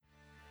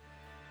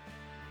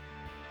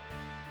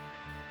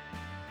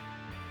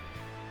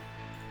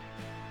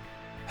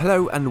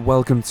Hello and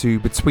welcome to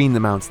Between the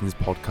Mountains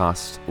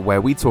podcast,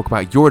 where we talk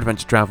about your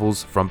adventure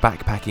travels from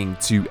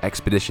backpacking to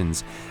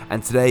expeditions.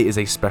 And today is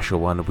a special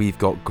one. We've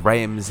got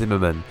Graham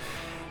Zimmerman.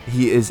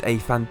 He is a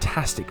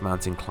fantastic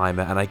mountain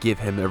climber, and I give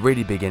him a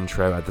really big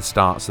intro at the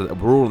start so that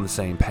we're all on the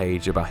same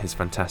page about his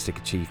fantastic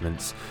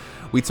achievements.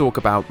 We talk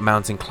about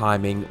mountain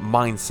climbing,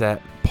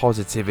 mindset,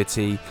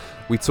 positivity.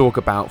 We talk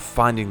about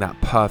finding that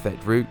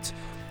perfect route,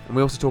 and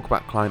we also talk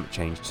about climate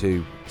change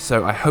too.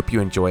 So I hope you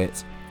enjoy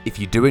it. If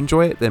you do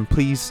enjoy it, then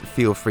please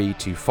feel free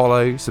to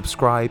follow,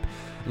 subscribe,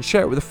 and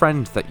share it with a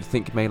friend that you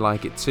think may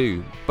like it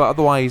too. But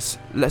otherwise,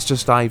 let's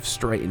just dive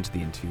straight into the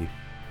interview.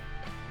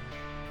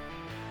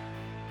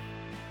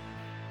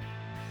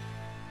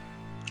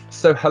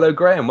 So, hello,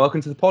 Graham.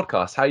 Welcome to the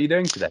podcast. How are you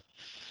doing today?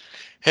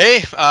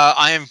 Hey,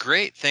 I am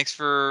great. Thanks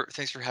for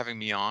having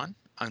me on.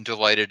 I'm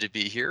delighted to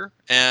be here,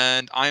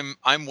 and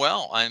I'm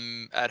well.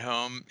 I'm at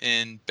home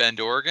in Bend,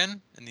 Oregon,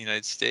 in the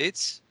United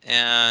States,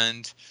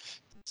 and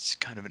it's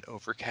kind of an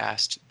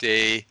overcast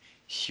day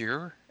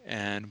here,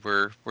 and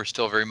we're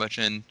still very much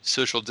in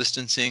social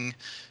distancing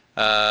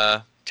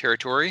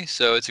territory.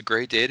 So it's a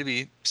great day to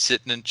be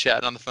sitting and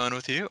chatting on the phone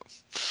with you.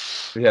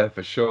 Yeah,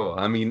 for sure.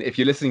 I mean, if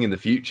you're listening in the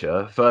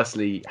future,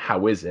 firstly,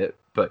 how is it?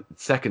 But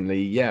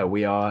secondly, yeah,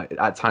 we are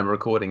at time of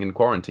recording in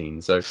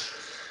quarantine. So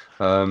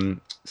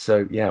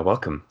yeah,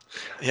 welcome.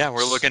 Yeah,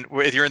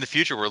 if you're in the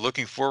future, we're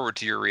looking forward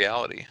to your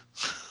reality.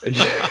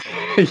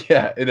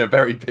 Yeah, in a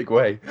very big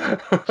way.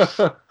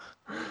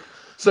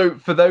 So,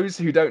 for those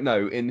who don't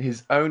know, in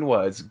his own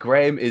words,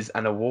 Graham is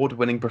an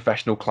award-winning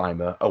professional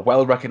climber, a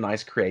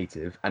well-recognized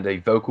creative, and a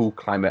vocal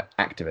climate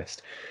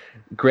activist.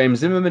 Graham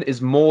Zimmerman is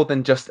more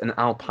than just an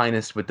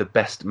alpinist with the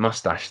best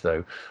mustache,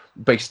 though.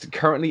 Based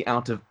currently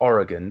out of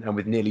Oregon and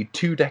with nearly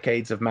 2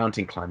 decades of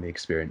mountain climbing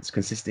experience,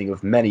 consisting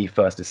of many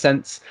first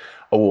ascents,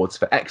 awards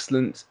for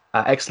excellence,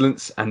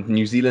 and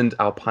New Zealand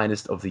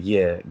Alpinist of the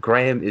Year,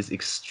 Graham is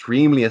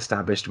extremely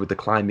established with the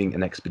climbing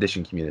and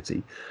expedition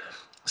community.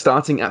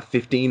 Starting at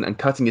 15 and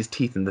cutting his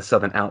teeth in the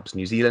Southern Alps,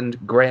 New Zealand,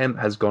 Graham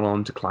has gone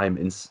on to climb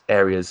in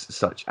areas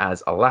such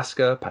as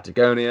Alaska,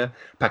 Patagonia,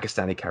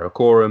 Pakistani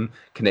Karakoram,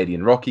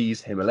 Canadian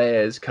Rockies,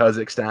 Himalayas,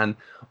 Kazakhstan,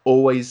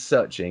 always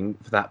searching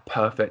for that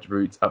perfect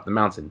route up the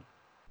mountain.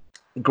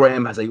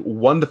 Graham has a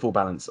wonderful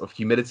balance of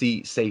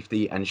humility,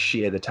 safety, and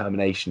sheer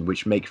determination,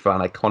 which make for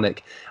an iconic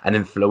and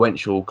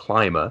influential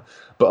climber.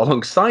 But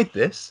alongside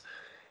this,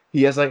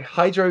 he has a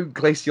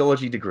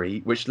hydroglaciology degree,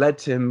 which led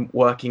to him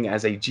working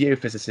as a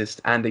geophysicist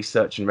and a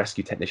search and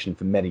rescue technician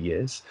for many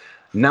years.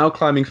 Now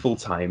climbing full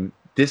time,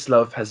 this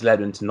love has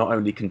led him to not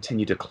only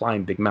continue to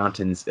climb big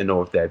mountains in awe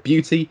of their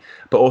beauty,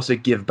 but also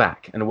give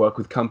back and work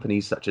with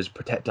companies such as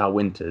Protect Our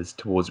Winters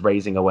towards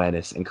raising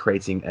awareness and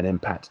creating an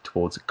impact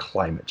towards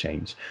climate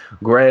change.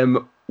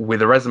 Graham,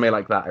 with a resume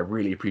like that, I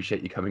really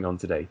appreciate you coming on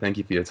today. Thank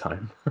you for your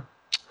time.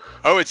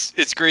 Oh,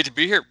 it's great to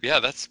be here.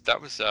 Yeah,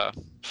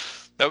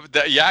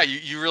 yeah,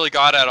 you really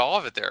got at all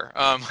of it there.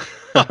 And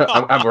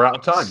we're out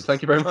of time.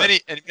 Thank you very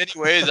much. In many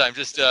ways, I'm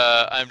just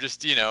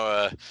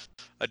a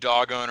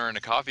dog owner and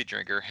a coffee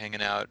drinker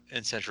hanging out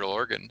in Central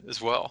Oregon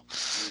as well.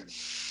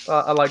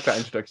 I like that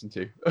introduction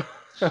too.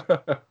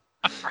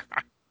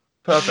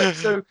 Perfect.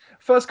 So,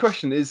 first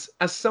question is,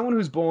 as someone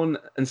who's born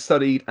and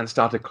studied and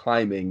started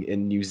climbing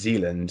in New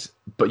Zealand,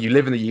 but you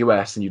live in the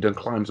US and you've done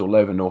climbs all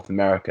over North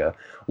America,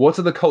 what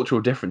are the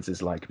cultural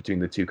differences like between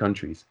the two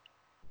countries?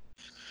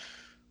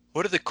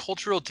 What are the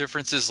cultural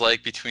differences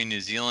like between New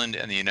Zealand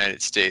and the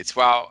United States?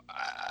 Wow,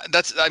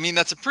 that's a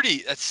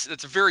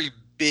very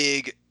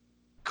big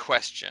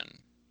question.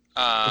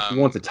 If you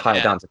want to tie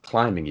it down to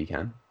climbing, you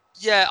can.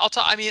 Yeah, I'll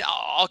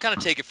kind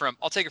of take it from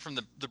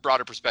the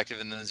broader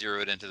perspective and then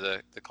zero it into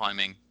the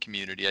climbing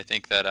community. I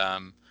think that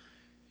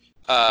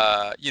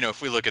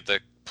if we look at the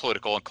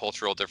political and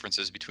cultural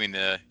differences between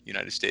the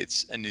United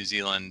States and New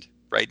Zealand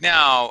right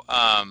now,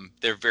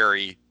 they're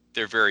very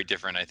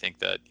different. I think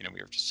that we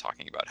were just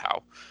talking about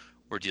how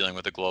we're dealing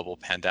with a global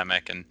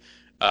pandemic, and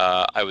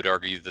I would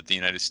argue that the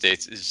United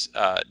States is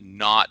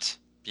not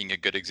being a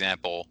good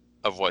example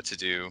of what to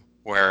do,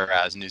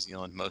 whereas New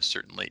Zealand most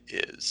certainly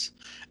is.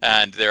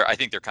 And I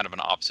think they're kind of on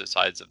opposite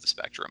sides of the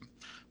spectrum,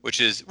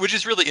 which is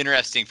really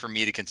interesting for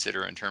me to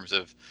consider in terms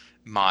of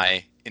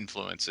my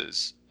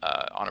influences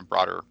on a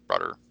broader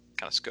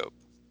kind of scope.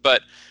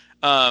 But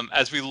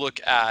as we look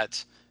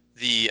at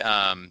the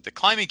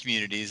climbing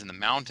communities and the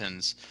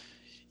mountains,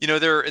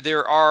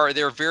 there are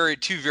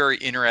two very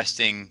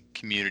interesting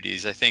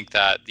communities. I think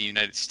that the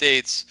United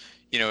States,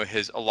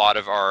 has a lot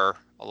of our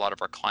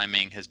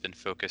climbing has been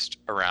focused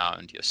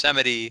around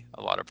Yosemite.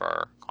 A lot of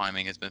our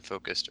climbing has been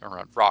focused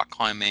around rock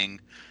climbing,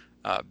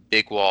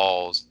 big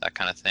walls, that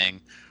kind of thing.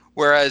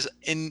 Whereas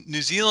in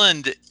New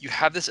Zealand, you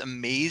have this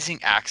amazing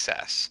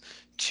access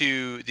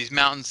to these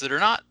mountains that are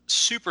not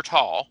super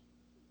tall.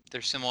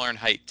 They're similar in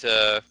height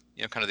to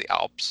kind of the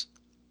Alps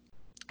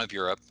of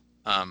Europe.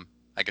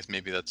 I guess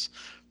maybe that's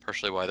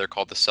partially why they're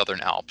called the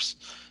Southern Alps.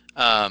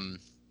 The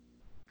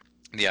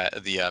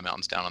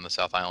mountains down on the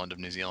South Island of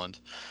New Zealand.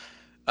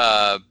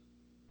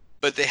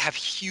 But they have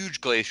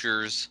huge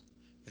glaciers,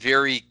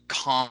 very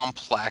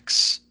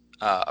complex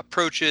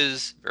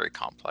approaches, very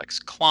complex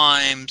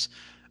climbs,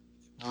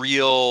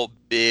 real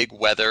big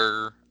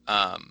weather,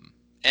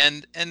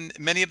 and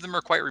many of them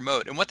are quite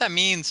remote. And what that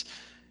means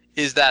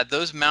is that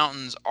those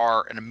mountains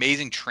are an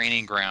amazing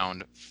training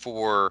ground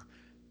for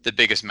the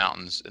biggest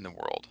mountains in the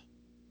world.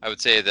 I would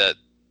say that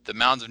the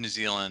mountains of New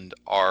Zealand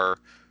are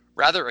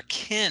rather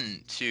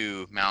akin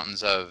to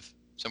mountains of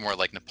somewhere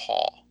like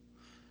Nepal,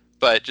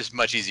 but just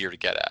much easier to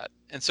get at.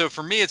 And so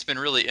for me, it's been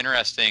really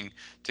interesting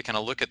to kind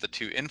of look at the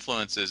two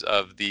influences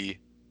of the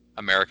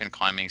American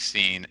climbing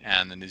scene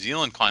and the New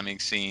Zealand climbing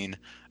scene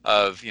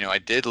of, I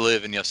did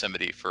live in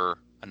Yosemite for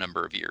a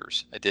number of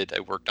years. I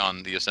worked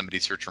on the Yosemite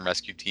search and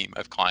rescue team.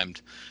 I've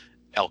climbed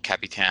El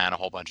Capitan a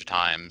whole bunch of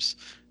times,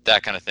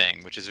 that kind of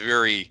thing, which is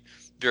very,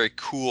 very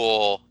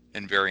cool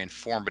and very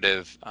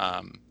informative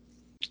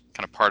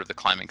kind of part of the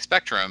climbing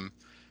spectrum,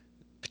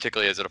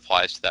 particularly as it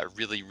applies to that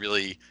really,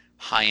 really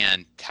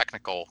high-end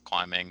technical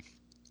climbing.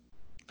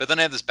 But then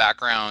I have this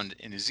background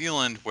in New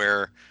Zealand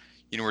where,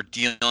 we're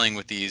dealing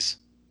with these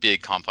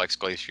big complex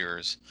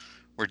glaciers.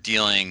 We're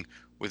dealing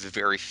with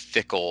very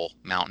fickle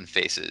mountain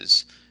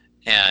faces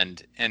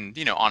and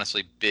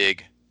honestly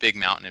big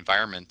mountain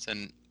environments.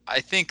 And I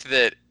think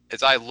that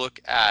as I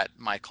look at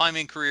my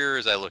climbing career,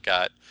 as I look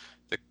at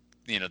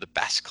the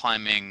best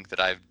climbing that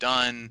I've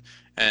done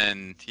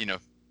and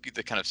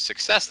the kind of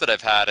success that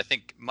I've had, I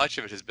think much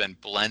of it has been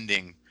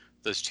blending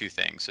those two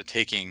things. So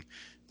taking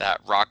that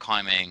rock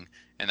climbing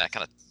and that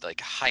kind of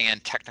like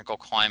high-end technical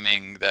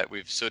climbing that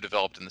we've so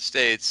developed in the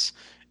States,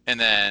 and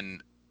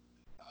then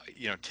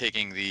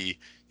taking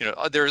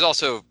there's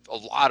also a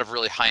lot of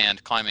really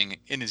high-end climbing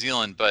in New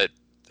Zealand, but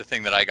the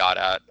thing that I got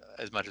at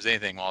as much as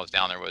anything while I was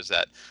down there was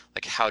that,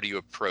 like, how do you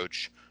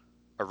approach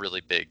a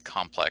really big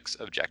complex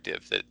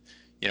objective that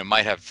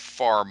might have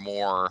far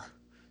more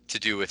to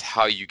do with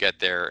how you get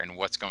there and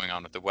what's going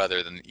on with the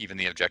weather than even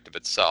the objective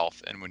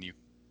itself. And when you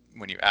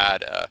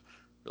add a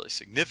really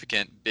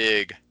significant,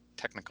 big,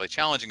 technically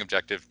challenging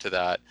objective to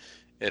that,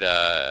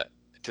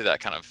 to that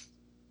kind of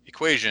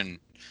equation,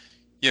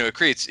 it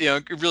creates,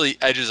 it really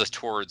edges us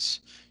towards,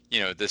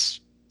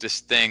 this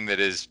thing that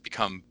has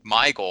become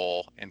my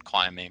goal in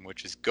climbing,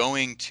 which is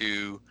going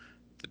to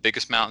the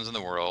biggest mountains in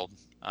the world,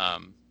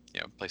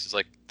 places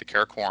like the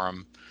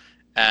Karakoram,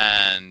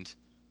 and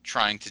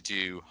trying to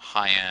do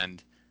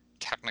high-end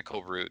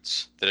technical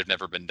routes that have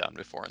never been done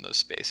before in those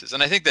spaces.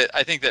 And I think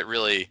that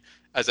really,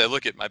 as I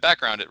look at my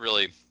background, it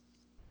really,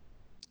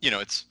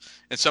 it's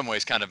in some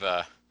ways kind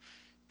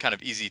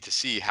of easy to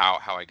see how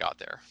I got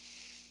there.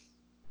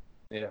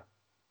 Yeah,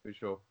 for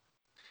sure.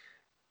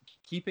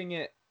 Keeping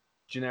it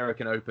generic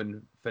and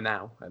open for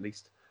now, at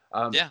least.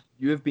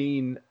 You have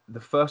been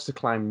the first to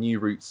climb new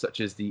routes such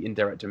as the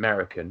Indirect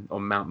American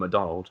on Mount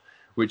McDonald,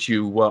 which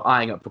you were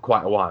eyeing up for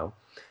quite a while.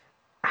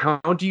 How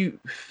do you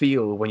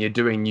feel when you're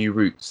doing new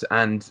routes,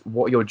 and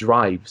what are your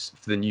drives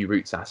for the new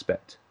routes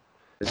aspect,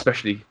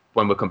 especially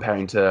when we're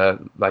comparing to,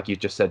 like you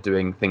just said,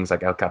 doing things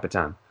like El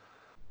Capitan?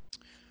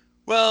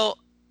 Well,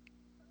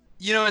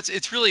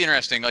 it's really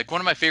interesting. Like,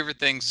 one of my favorite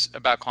things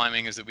about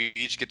climbing is that we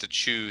each get to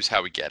choose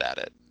how we get at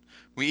it.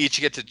 We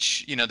each get to,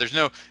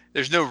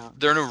 there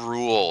are no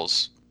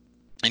rules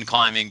in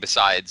climbing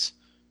besides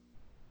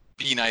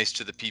be nice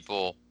to the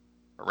people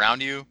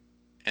around you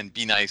and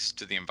be nice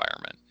to the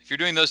environment. If you're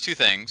doing those two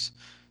things,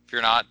 if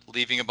you're not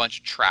leaving a bunch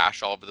of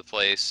trash all over the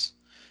place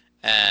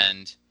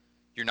and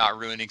you're not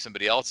ruining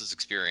somebody else's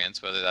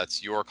experience, whether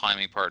that's your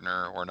climbing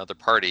partner or another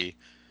party,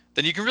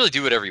 then you can really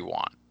do whatever you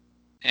want.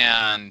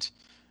 And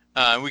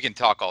we can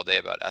talk all day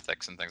about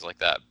ethics and things like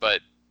that, but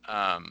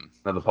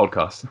Another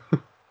podcast.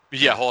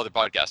 yeah, a whole other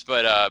podcast.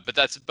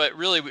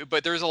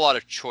 But there's a lot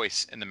of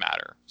choice in the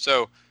matter.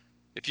 So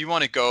if you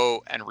want to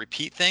go and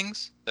repeat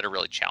things that are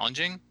really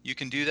challenging, you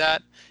can do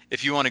that.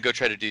 If you want to go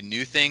try to do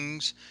new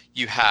things,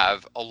 you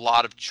have a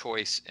lot of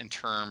choice in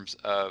terms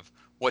of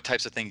what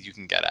types of things you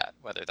can get at,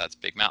 whether that's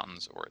big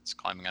mountains or it's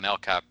climbing on El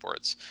Cap or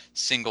it's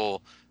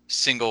single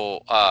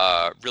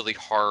really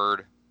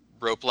hard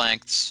rope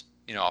lengths,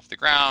 off the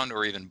ground,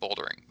 or even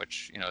bouldering,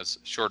 which is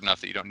short enough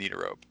that you don't need a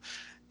rope.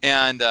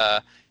 And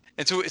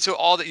so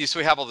all that so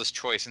we have all this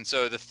choice. And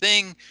so the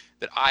thing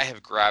that I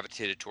have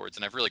gravitated towards,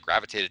 and I've really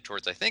gravitated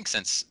towards, I think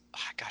since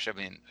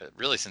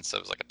really since I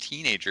was like a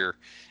teenager,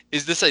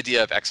 is this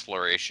idea of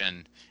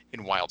exploration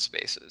in wild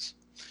spaces.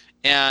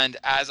 And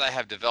as I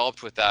have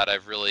developed with that,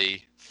 I've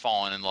really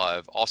fallen in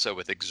love also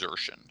with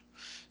exertion.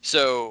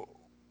 So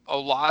a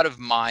lot of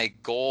my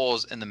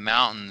goals in the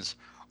mountains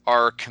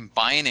are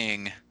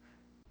combining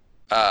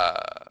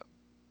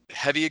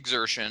heavy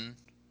exertion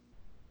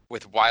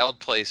with wild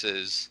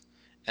places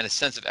and a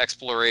sense of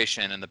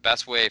exploration. And the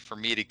best way for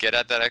me to get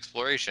at that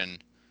exploration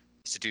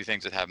is to do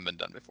things that haven't been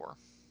done before.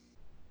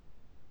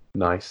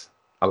 Nice.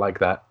 I like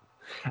that.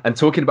 And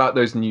talking about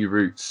those new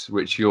routes,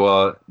 which you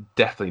are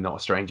definitely not a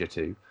stranger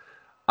to,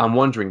 I'm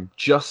wondering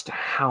just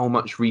how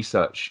much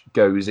research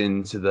goes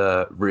into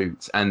the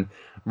routes, and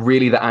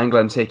really the angle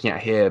I'm taking out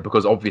here,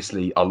 because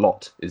obviously a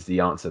lot is the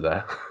answer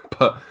there.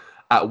 But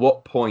at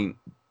what point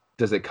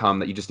does it come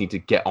that you just need to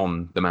get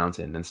on the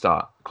mountain and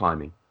start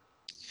climbing?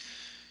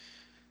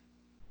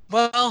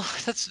 Well,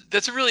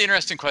 that's a really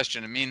interesting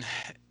question. I mean,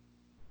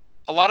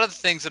 a lot of the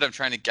things that I'm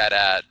trying to get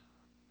at,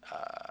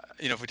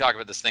 if we talk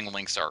about this thing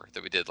Linksar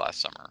that we did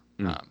last summer,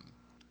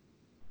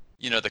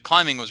 Mm. the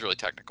climbing was really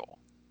technical,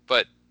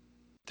 but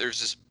there's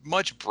this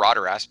much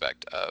broader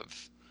aspect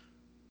of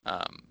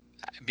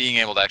being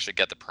able to actually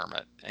get the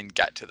permit and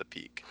get to the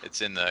peak.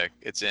 It's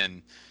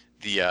in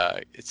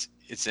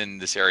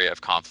this area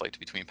of conflict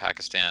between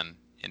Pakistan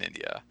and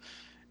India,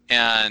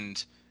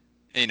 and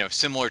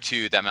similar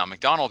to that Mount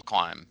McDonald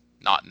climb,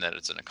 not in that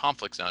it's in a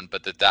conflict zone,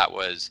 but that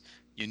was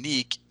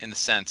unique in the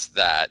sense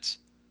that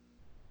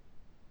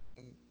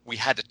we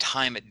had to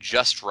time it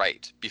just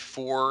right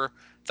before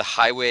the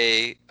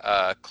highway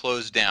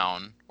closed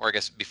down, or I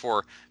guess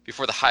before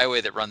the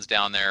highway that runs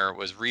down there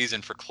was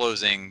reason for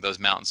closing those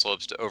mountain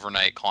slopes to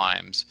overnight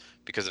climbs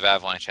because of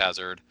avalanche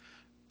hazard.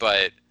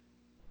 But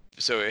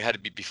so it had to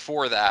be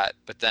before that,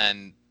 but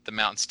then the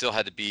mountain still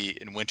had to be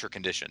in winter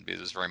condition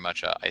because it was very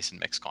much a ice and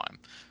mix climb.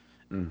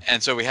 Mm.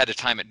 And so we had to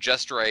time it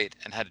just right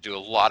and had to do a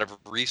lot of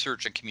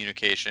research and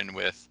communication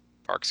with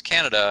Parks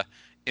Canada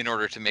in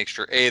order to make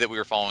sure A, that we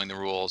were following the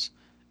rules,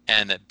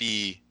 and that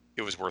B,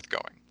 it was worth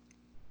going.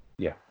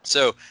 Yeah.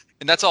 So,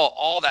 and that's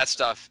all that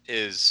stuff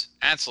is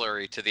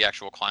ancillary to the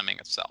actual climbing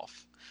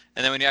itself.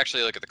 And then when you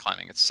actually look at the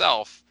climbing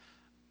itself,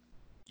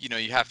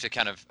 you have to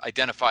kind of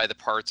identify the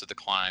parts of the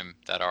climb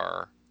that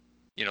are,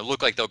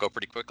 look like they'll go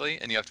pretty quickly,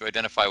 and you have to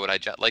identify what I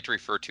like to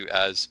refer to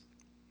as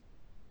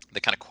the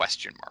kind of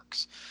question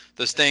marks.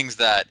 Those things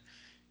that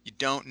you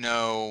don't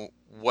know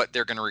what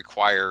they're going to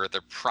require.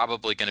 They're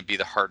probably going to be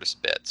the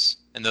hardest bits.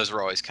 And those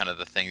are always kind of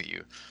the thing that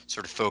you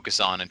sort of focus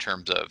on in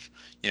terms of,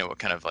 what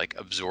kind of like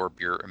absorb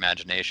your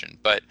imagination.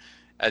 But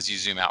as you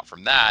zoom out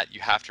from that,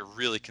 you have to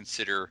really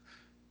consider,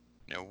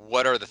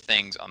 what are the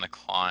things on the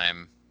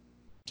climb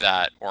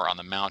that, or on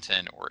the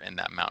mountain or in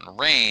that mountain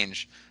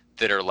range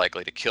that are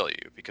likely to kill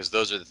you, because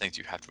those are the things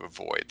you have to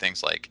avoid.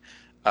 Things like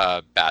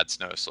bad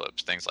snow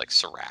slopes, things like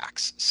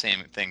seracs,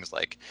 same things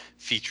like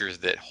features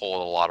that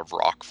hold a lot of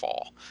rock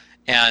fall,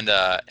 and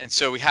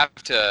so we have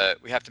to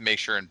make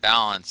sure and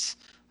balance,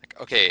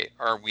 like, okay,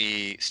 are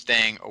we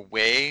staying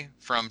away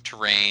from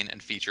terrain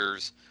and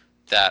features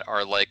that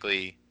are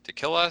likely to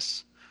kill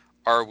us?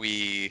 Are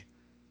we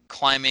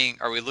climbing?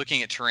 Are we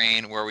looking at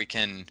terrain where we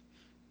can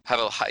have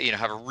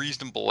a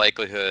reasonable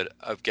likelihood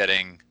of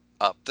getting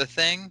up the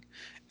thing,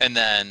 and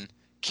then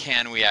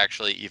can we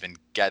actually even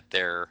get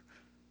there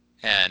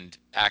and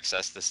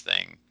access this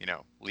thing,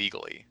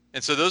 legally?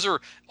 And so those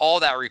are all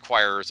that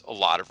requires a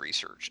lot of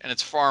research, and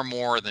it's far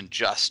more than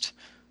just,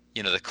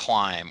 the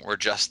climb or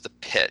just the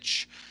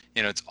pitch.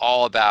 It's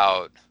all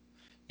about,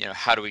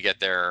 how do we get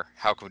there?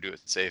 How can we do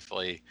it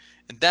safely?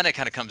 And then it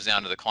kind of comes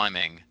down to the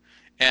climbing,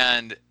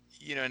 and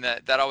and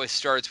that always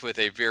starts with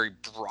a very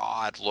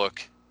broad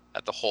look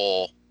at the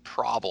whole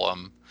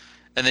problem,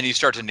 and then you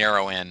start to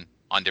narrow in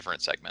on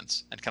different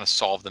segments and kind of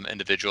solve them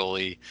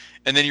individually,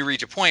 and then you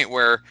reach a point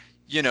where,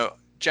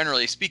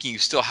 generally speaking, you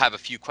still have a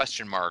few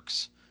question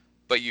marks,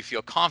 but you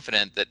feel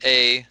confident that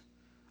A,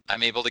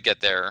 I'm able to get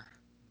there,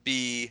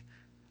 B,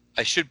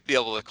 I should be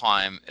able to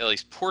climb at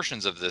least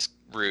portions of this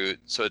route,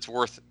 so it's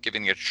worth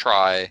giving it a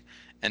try,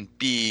 and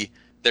B,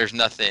 there's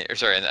nothing, or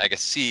sorry, I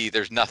guess C,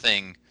 there's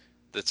nothing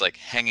that's like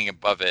hanging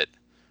above it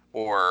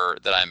or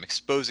that I'm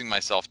exposing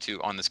myself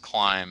to on this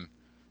climb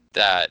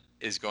that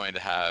is going to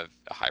have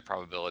a high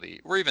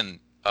probability, or even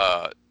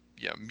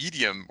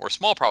medium or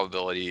small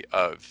probability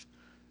of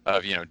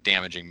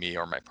damaging me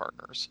or my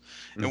partners.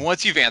 Mm. And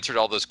once you've answered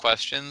all those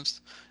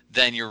questions,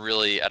 then you're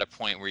really at a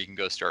point where you can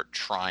go start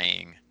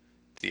trying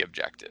the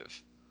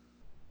objective.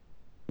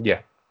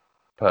 Yeah,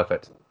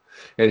 perfect.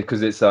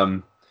 Because it's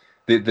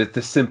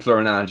the simpler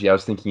analogy I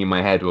was thinking in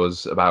my head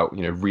was about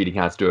reading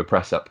how to do a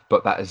press up,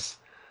 but that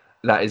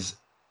is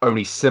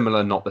only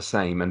similar, not the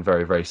same, and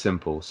very, very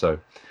simple. So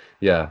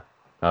yeah,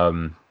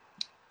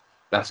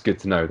 that's good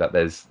to know that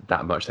there's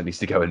that much that needs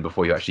to go in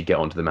before you actually get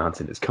onto the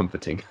mountain. It's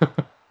comforting.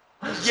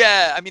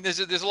 Yeah, I mean, there's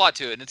a lot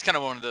to it, and it's kind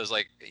of one of those,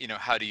 like,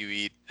 how do you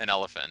eat an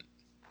elephant?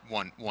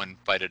 One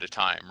bite at a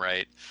time,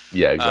 right?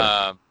 Yeah,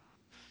 exactly.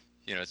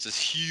 It's this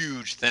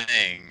huge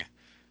thing,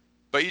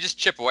 but you just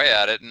chip away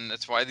at it, and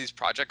that's why these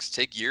projects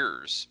take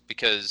years,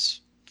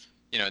 because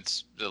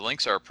it's the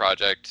Linksar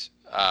project,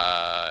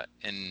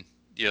 and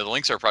the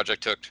Linksar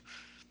project took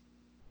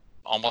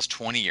almost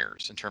 20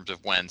 years in terms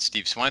of when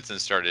Steve Swenson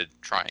started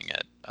trying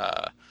it.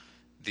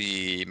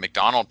 The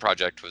McDonald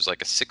project was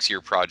like a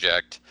 6-year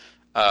project.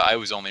 I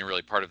was only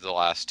really part of the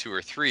last 2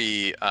 or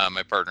 3.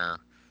 My partner,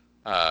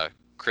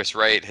 Chris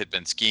Wright, had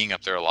been skiing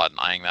up there a lot and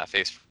eyeing that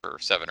face for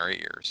 7 or 8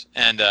 years.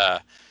 And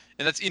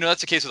that's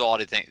that's the case with a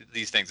lot of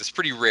these things. It's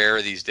pretty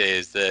rare these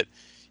days that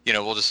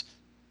we'll just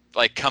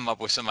like come up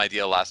with some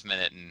idea last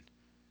minute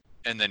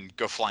and then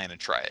go fly in and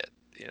try it.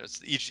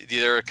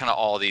 There are kind of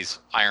all these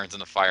irons in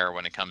the fire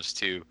when it comes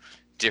to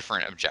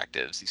different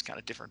objectives, these kind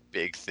of different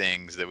big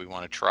things that we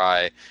want to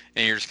try,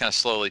 and you're just kind of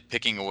slowly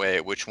picking away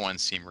at which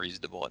ones seem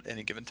reasonable at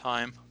any given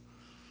time.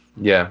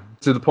 Yeah,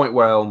 to the point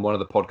where on one of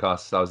the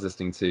podcasts I was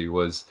listening to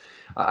was,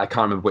 I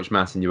can't remember which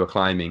mountain you were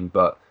climbing,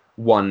 but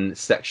one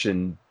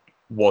section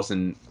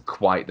wasn't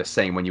quite the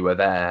same when you were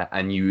there,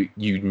 and you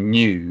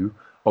knew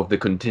of the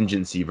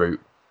contingency route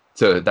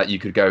that you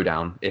could go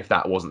down if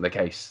that wasn't the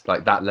case.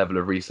 Like that level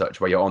of research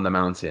where you're on the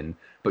mountain,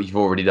 but you've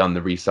already done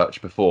the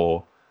research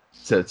before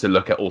to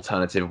look at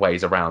alternative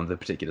ways around the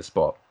particular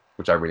spot,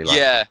 which I really like.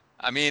 Yeah,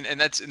 I mean, and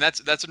that's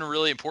a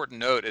really important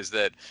note, is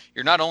that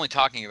you're not only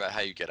talking about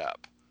how you get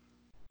up,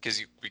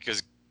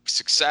 because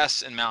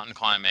success in mountain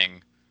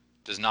climbing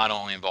does not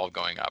only involve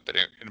going up, it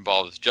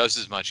involves just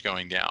as much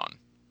going down.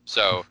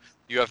 So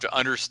you have to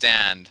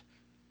understand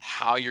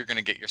how you're going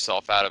to get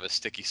yourself out of a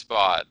sticky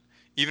spot,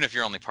 even if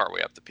you're only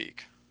partway up the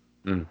peak.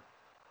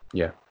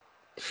 Yeah.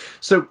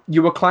 So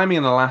you were climbing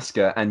in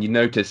Alaska, and you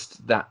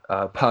noticed that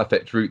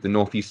perfect route, the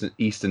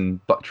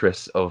northeastern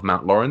buttress of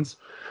Mount Lawrence.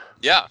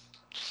 Yeah.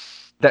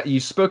 That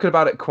you've spoken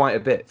about it quite a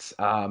bit,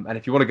 and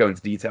if you want to go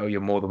into detail, you're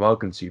more than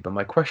welcome to. But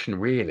my question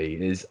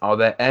really is: are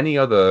there any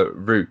other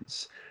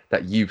routes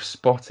that you've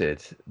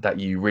spotted that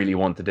you really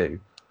want to do?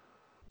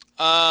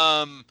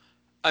 I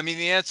mean,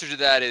 the answer to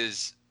that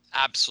is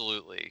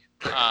absolutely.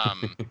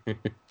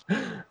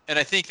 And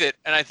I think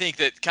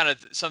that kind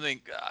of something,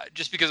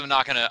 just because I'm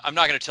not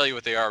gonna tell you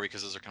what they are,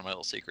 because those are kind of my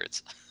little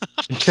secrets.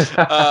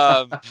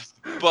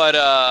 But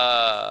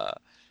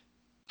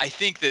I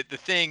think that the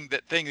thing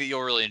that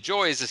you'll really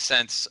enjoy is a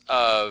sense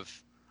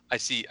of, I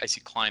see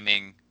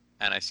climbing,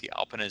 and I see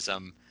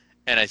alpinism,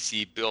 and I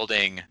see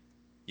building,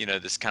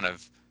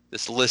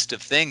 this list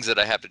of things that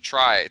I have to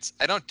try.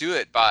 I don't do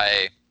it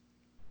by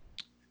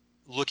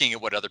looking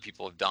at what other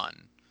people have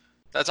done.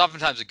 That's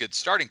oftentimes a good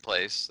starting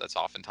place. That's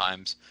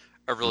oftentimes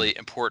a really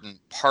important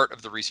part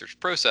of the research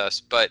process.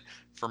 But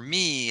for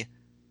me,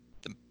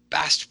 the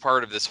best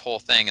part of this whole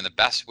thing, and the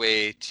best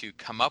way to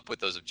come up with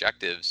those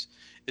objectives,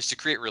 is to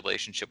create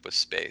relationship with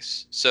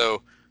space.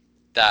 So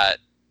that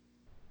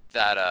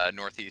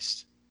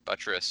northeast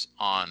buttress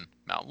on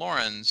Mount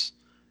Lawrence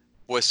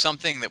was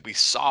something that we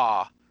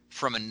saw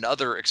from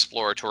another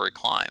exploratory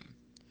climb.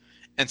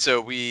 And so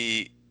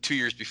we, 2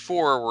 years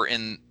before, were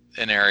in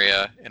an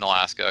area in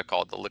Alaska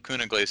called the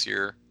Lacuna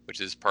Glacier,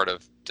 which is part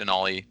of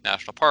Denali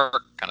National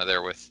Park, kind of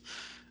there with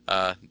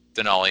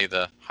Denali,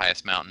 the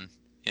highest mountain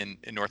in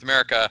North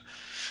America.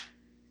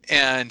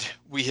 And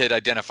we had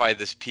identified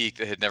this peak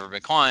that had never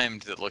been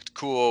climbed, that looked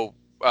cool.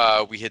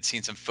 We had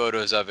seen some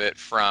photos of it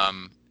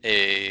from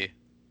a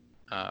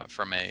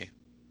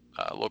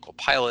local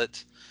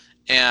pilot,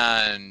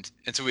 and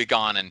so we'd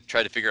gone and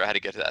tried to figure out how to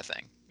get to that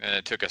thing. And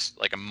it took us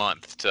like a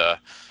month to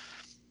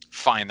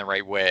find the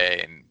right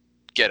way and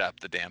get up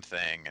the damn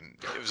thing, and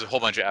it was a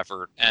whole bunch of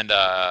effort. And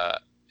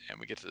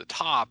we get to the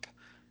top,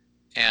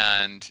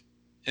 and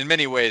in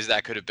many ways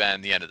that could have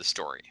been the end of the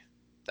story.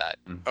 That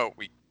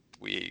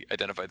we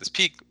identified this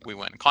peak, we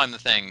went and climbed the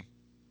thing,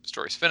 the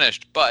story's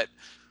finished. But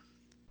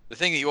the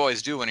thing that you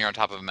always do when you're on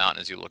top of a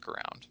mountain is you look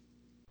around,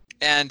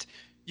 and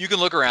you can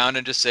look around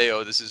and just say,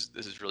 oh, this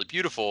is really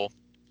beautiful.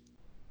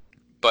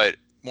 But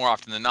more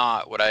often than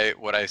not, what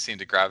I seem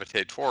to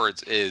gravitate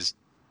towards is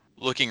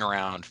looking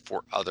around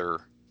for other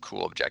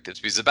cool objectives,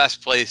 because the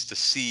best place to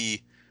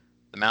see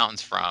the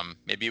mountains from,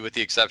 maybe with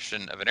the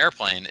exception of an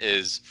airplane,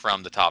 is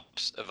from the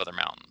tops of other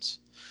mountains.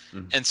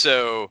 And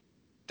so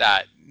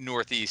that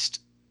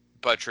northeast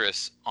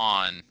buttress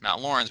on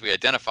Mount Lawrence we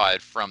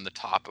identified from the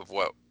top of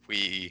what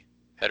we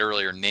had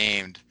earlier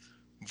named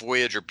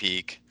Voyager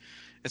Peak.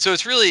 And so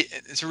it's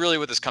really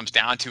what this comes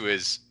down to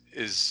is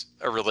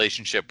a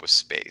relationship with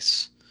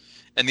space,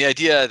 and the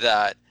idea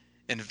that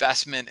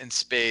investment in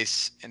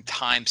space and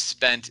time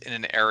spent in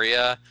an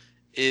area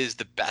is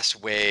the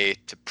best way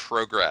to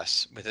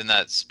progress within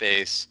that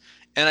space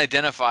and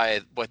identify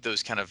what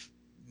those kind of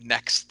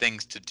next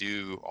things to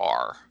do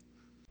are.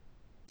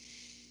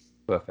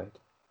 Perfect.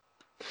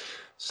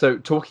 So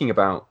talking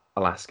about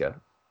Alaska,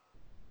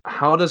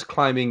 how does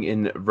climbing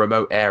in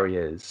remote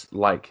areas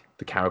like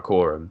the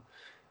Karakoram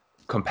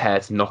compare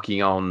to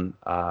knocking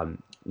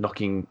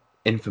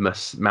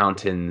infamous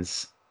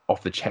mountains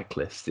off the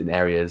checklist in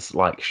areas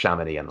like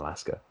Chamonix and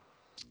Alaska?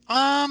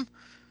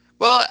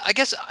 Well, I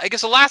guess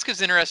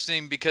Alaska's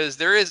interesting because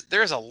there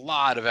is a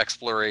lot of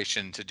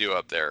exploration to do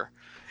up there.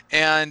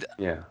 And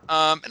Yeah.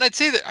 and I'd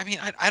say that, I mean,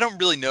 I don't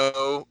really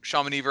know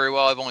Chamonix very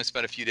well. I've only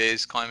spent a few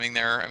days climbing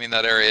there. I mean,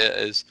 that area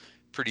is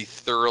pretty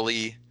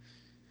thoroughly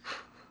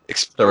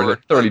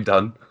explored. Thoroughly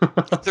done.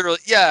 Thoroughly,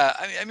 yeah.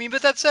 I mean,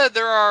 but that said,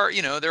 there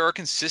are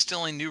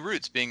consistently new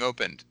routes being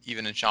opened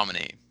even in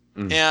Chamonix.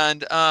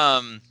 And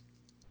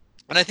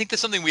I think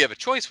that's something we have a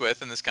choice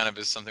with, and this kind of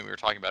is something we were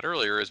talking about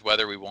earlier, is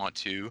whether we want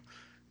to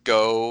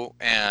go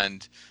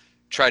and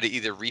try to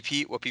either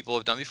repeat what people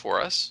have done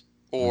before us,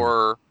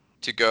 or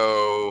to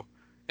go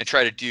and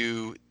try to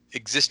do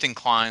existing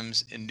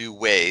climbs in new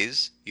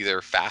ways, either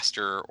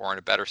faster or in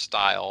a better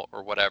style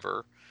or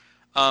whatever,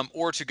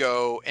 or to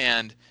go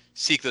and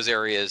seek those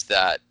areas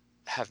that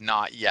have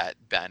not yet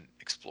been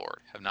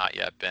explored, have not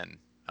yet been,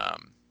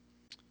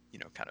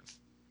 kind of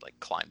like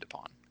climbed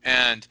upon.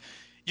 And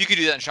you can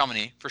do that in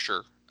Chamonix for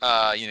sure.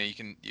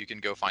 You can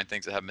go find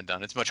things that haven't been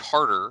done. It's much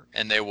harder,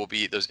 and they will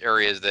be those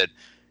areas that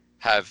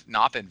have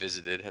not been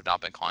visited, have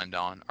not been climbed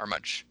on, are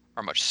much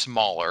are much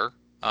smaller,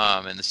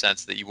 in the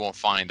sense that you won't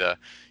find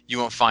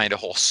a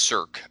whole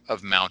cirque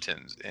of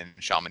mountains in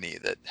Chamonix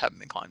that haven't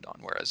been climbed on,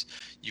 whereas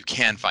you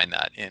can find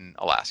that in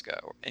Alaska,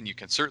 and you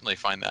can certainly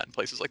find that in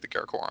places like the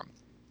Karakoram.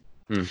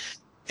 Hmm.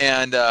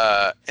 And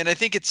I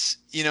think it's,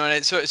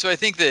 so I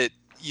think that,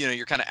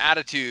 your kind of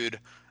attitude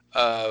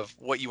of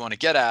what you want to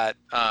get at,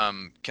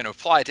 can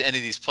apply to any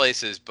of these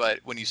places, but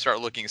when you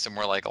start looking at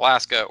somewhere like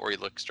Alaska, or you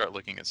start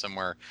looking at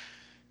somewhere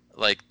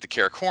like the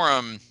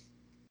Karakoram,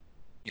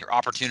 your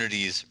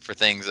opportunities for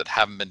things that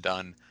haven't been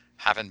done,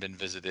 haven't been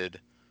visited,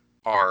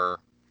 are,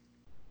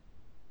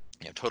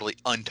 totally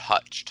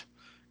untouched,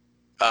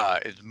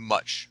 is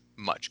much,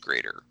 much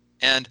greater.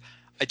 And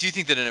I do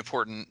think that an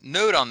important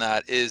note on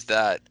that is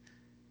that,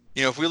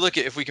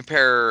 if we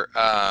compare,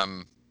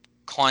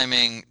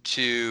 climbing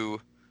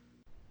to,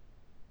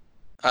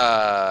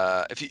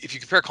 if you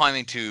compare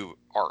climbing to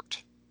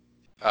art,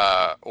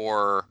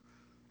 or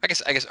I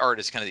guess art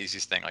is kind of the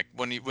easiest thing. Like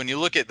when you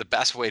look at the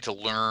best way to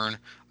learn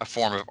a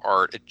form of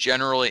art, it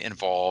generally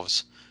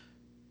involves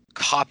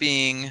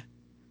copying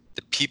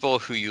the people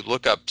who you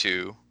look up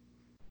to,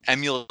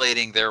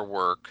 emulating their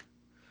work,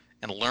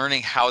 and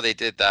learning how they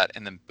did that,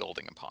 and then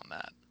building upon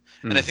that.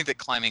 And I Hmm. think that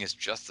climbing is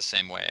just the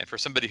same way. And for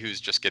somebody who's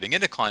just getting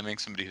into climbing,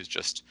 somebody who's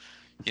just,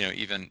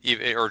 even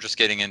or just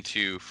getting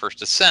into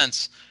first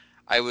ascents,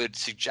 I would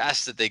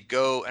suggest that they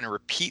go and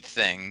repeat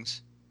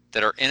things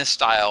that are in a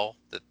style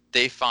that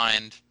they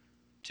find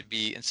to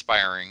be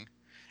inspiring,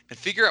 and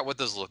figure out what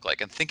those look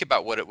like, and think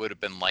about what it would have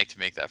been like to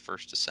make that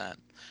first ascent,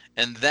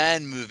 and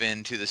then move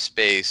into the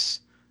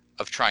space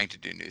of trying to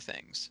do new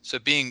things. So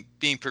being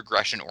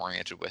progression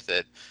oriented with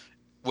it,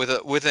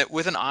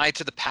 with an eye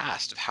to the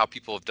past of how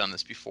people have done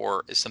this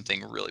before, is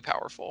something really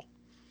powerful.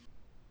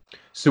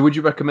 So would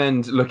you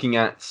recommend looking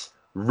at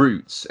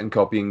routes and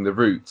copying the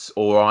routes,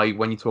 or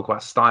when you talk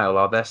about style,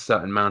 are there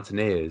certain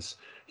mountaineers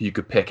who you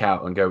could pick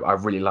out and go, I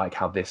really like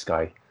how this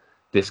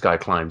guy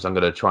climbs. I'm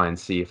gonna try and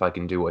see if I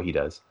can do what he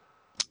does.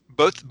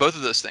 Both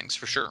of those things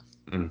for sure.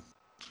 Mm,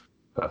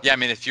 Yeah, I perfect.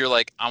 mean, if you're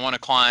like, I want to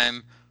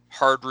climb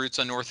hard routes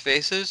on north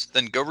faces,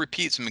 then go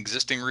repeat some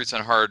existing routes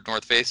on hard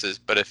north faces.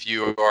 But if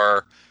you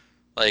are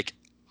like,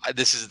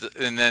 this is the,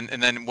 and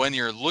then when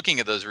you're looking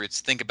at those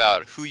routes, think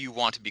about who you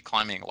want to be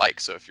climbing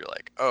like. So if you're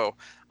like, oh,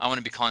 I want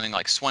to be climbing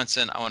like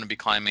Swenson, I want to be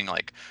climbing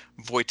like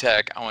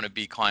Wojtek, I want to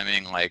be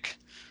climbing like,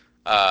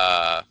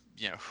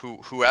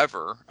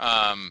 whoever,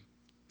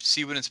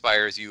 see what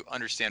inspires you,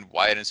 understand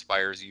why it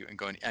inspires you, and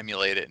go and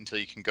emulate it until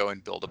you can go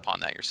and build upon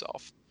that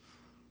yourself.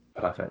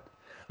 Perfect.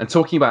 And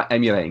talking about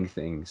emulating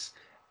things,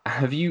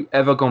 have you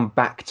ever gone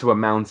back to a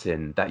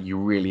mountain that you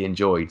really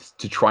enjoyed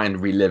to try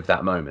and relive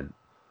that moment?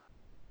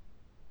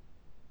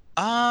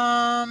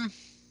 Um,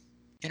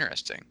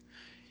 Interesting.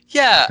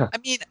 Yeah, I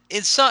mean,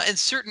 in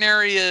certain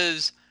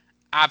areas,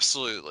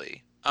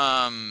 absolutely.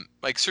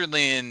 Like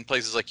certainly in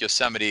places like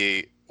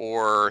Yosemite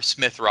or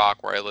Smith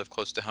Rock, where I live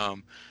close to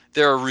home,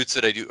 there are routes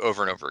that I do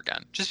over and over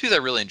again, just because I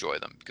really enjoy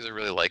them, because I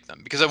really like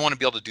them, because I want to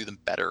be able to do them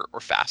better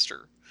or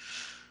faster.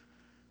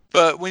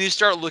 But when you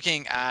start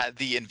looking at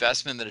the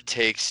investment that it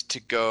takes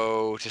to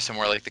go to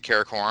somewhere like the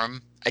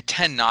Karakoram, I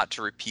tend not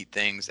to repeat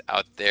things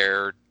out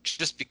there,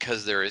 just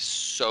because there is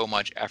so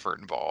much effort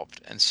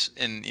involved, and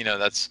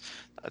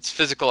that's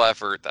physical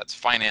effort, that's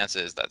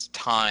finances, that's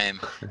time,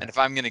 and if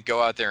I'm going to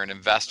go out there and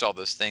invest all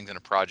those things in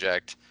a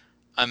project,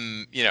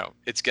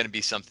 it's going to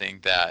be something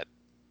that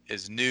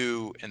is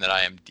new and that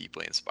I am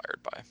deeply inspired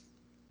by.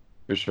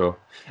 For sure.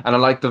 And I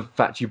like the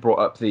fact you brought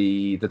up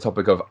the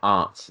topic of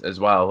art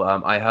as well.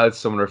 I heard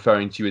someone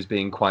referring to you as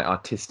being quite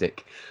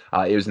artistic.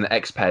 It was an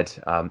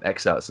XPED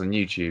excerpts on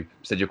YouTube.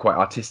 Said you're quite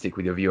artistic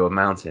with your view of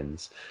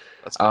mountains.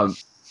 That's cool. Um,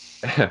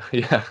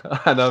 yeah,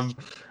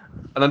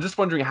 and I'm just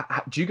wondering,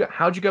 how do you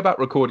go about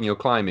recording your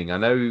climbing? I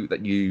know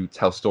that you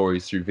tell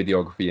stories through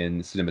videography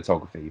and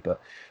cinematography,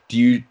 but do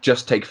you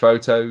just take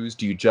photos?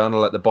 Do you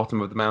journal at the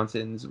bottom of the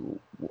mountains?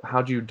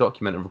 How do you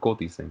document and record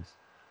these things?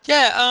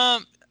 Yeah,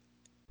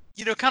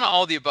 kind of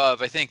all of the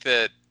above. I think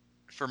that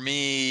for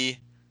me,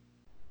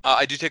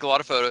 I do take a lot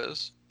of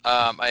photos.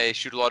 I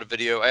shoot a lot of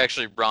video. I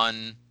actually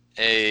run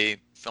a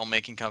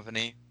filmmaking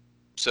company,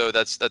 so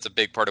that's a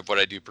big part of what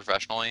I do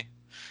professionally.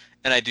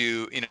 And I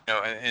do,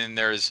 and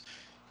there's,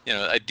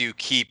 I do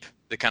keep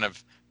the kind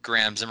of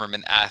Graham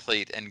Zimmerman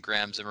athlete and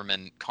Graham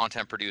Zimmerman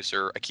content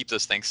producer. I keep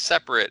those things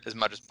separate as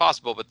much as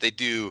possible, but they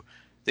do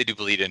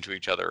bleed into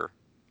each other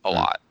a Mm,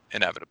 lot,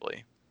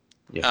 inevitably.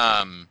 yeah,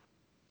 Um,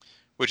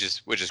 which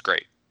is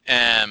great.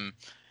 Um,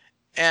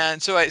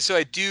 and so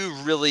I do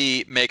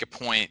really make a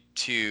point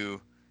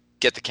to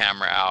get the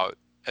camera out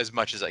as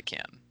much as I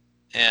can,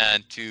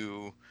 and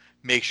to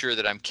make sure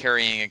that I'm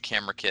carrying a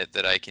camera kit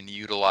that I can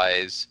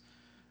utilize,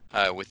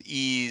 with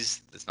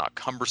ease, that's not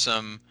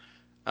cumbersome.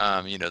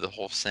 The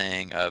whole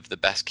saying of the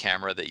best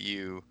camera is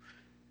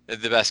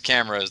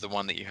the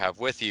one that you have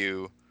with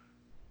you.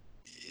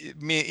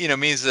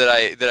 Means that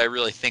I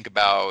really think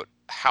about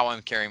how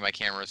I'm carrying my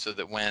camera, so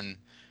that when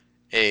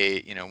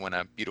a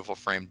beautiful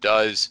frame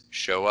does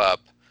show up,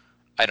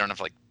 I don't have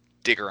to like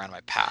dig around my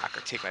pack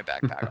or take my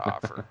backpack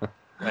off, or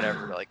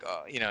whenever like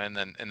and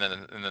then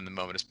the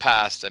moment has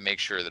passed, I make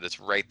sure that it's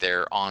right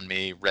there on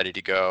me, ready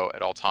to go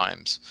at all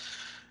times.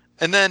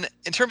 And then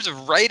in terms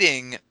of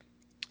writing,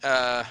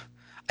 uh,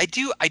 I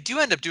do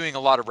end up doing a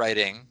lot of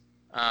writing.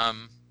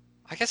 Um,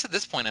 I guess at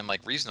this point I'm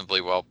like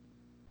reasonably well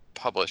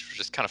published, which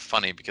is kind of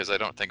funny because I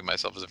don't think of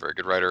myself as a very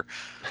good writer.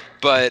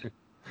 But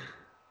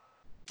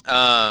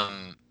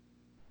um,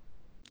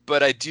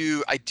 but I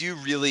do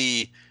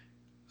really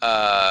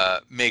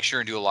make sure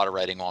and do a lot of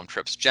writing while I'm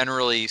trips.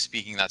 Generally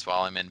speaking, that's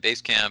while I'm in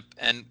base camp.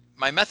 And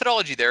my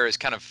methodology there is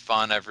kind of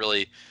fun. I've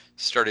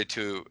started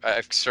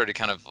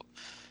kind of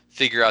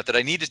figure out that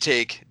I need to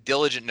take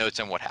diligent notes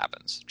on what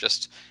happens.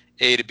 Just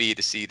A to B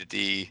to C to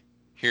D.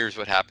 Here's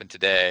what happened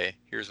today.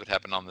 Here's what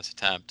happened on this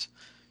attempt.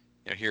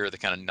 Here are the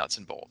kind of nuts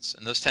and bolts.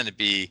 And those tend to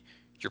be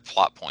your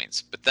plot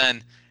points. But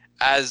then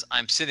as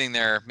I'm sitting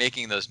there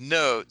making those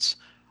notes,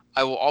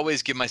 I will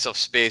always give myself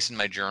space in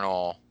my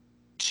journal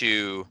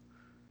to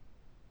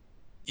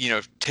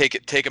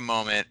take a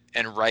moment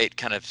and write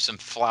kind of some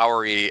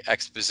flowery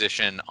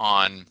exposition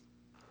on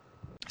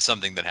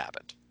something that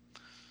happened.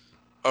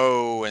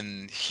 Oh,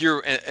 and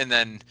here, and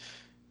then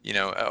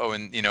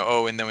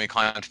and then we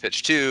climbed to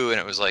pitch 2 and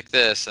it was like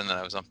this, and then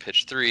I was on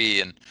pitch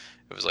 3 and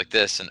it was like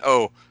this, and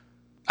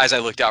as I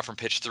looked out from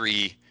pitch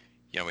 3,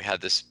 we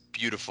had this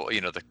beautiful,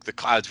 the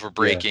clouds were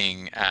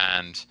breaking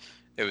and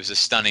it was a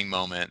stunning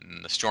moment,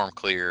 and the storm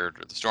cleared,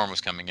 or the storm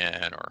was coming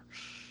in, or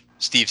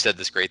Steve said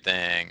this great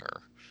thing,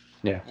 or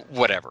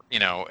whatever.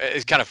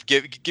 It's kind of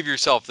give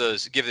yourself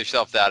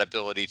that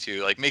ability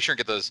to like make sure and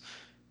get those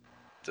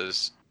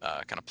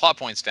kind of plot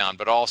points down,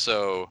 but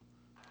also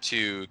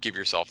to give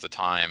yourself the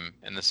time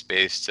and the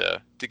space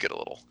to get a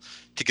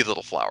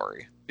little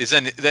flowery. Because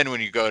then when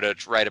you go to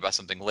write about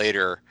something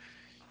later,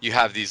 you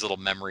have these little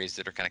memories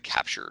that are kind of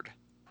captured,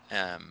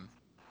 and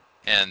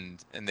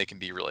they can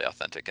be really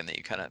authentic, and then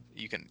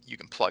you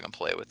can plug and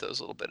play with those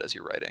a little bit as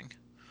you're writing.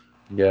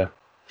 Yeah.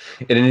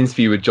 In an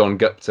interview with John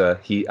Gupta,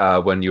 he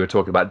when you were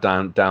talking about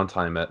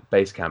downtime at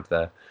base camp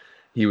there,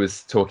 he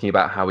was talking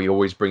about how he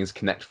always brings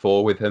Connect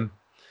 4 with him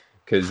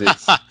because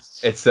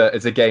it's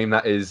a game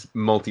that is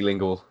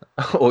multilingual.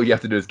 All you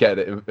have to do is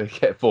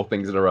get 4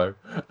 things in a row.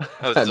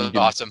 That's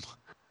awesome.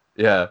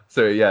 Yeah.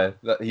 So yeah,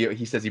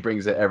 he says he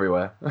brings it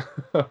everywhere.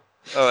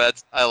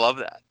 I love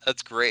that.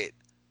 That's great.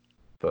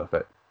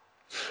 Perfect.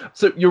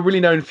 So you're really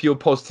known for your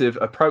positive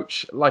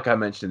approach, like I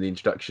mentioned in the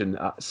introduction.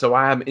 So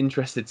I am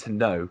interested to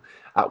know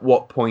at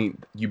what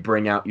point you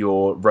bring out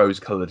your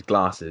rose-colored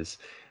glasses.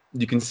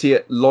 You can see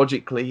it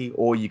logically,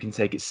 or you can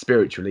take it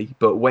spiritually.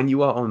 But when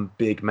you are on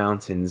big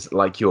mountains,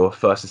 like your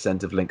first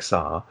ascent of Link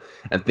Sar,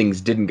 and things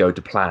didn't go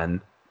to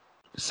plan.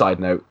 Side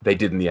note, they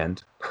did in the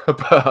end.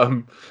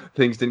 But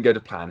things didn't go to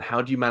plan.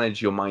 How do you manage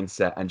your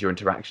mindset and your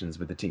interactions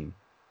with the team?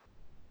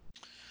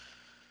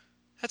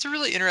 That's a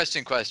really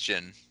interesting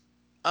question.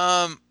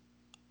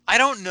 I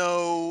don't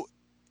know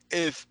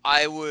if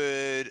I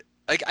would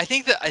like. I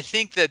think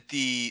that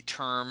the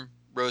term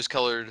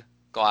rose-colored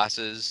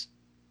glasses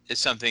is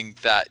something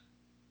that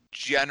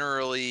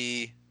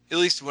generally, at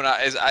least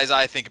as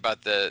I think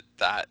about that,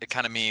 it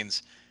kind of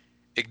means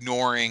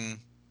ignoring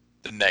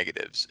the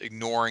negatives,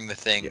 ignoring the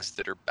things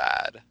that are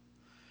bad.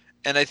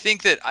 And I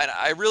think that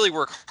I really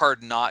work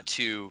hard not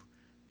to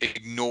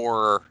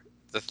ignore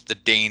the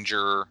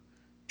danger,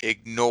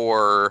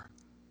 ignore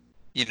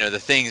the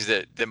things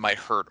that might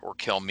hurt or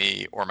kill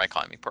me or my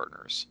climbing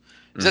partners.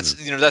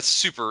 That's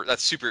super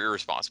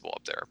irresponsible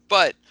up there.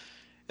 But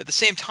at the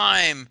same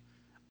time,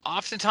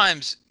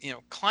 oftentimes,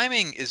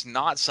 climbing is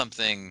not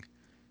something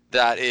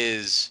that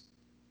is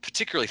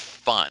particularly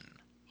fun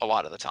a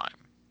lot of the time.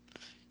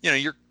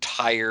 You're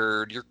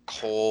tired, you're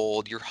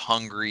cold, you're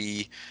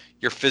hungry,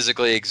 you're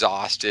physically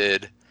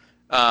exhausted.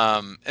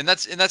 And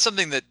that's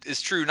something that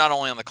is true not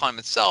only on the climb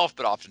itself,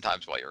 but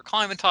oftentimes while you're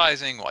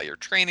acclimatizing, while you're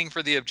training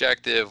for the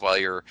objective, while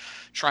you're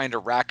trying to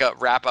wrap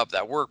up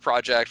that work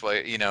project,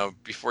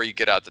 before you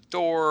get out the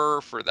door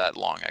for that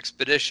long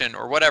expedition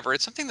or whatever.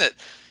 It's something that,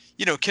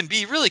 can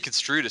be really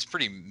construed as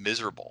pretty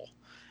miserable.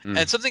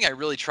 And something I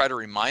really try to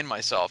remind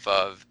myself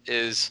of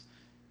is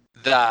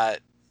that,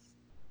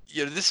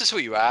 this is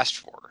what you asked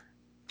for.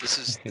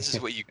 This is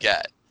what you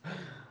get.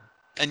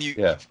 And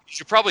you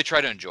should probably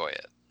try to enjoy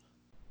it.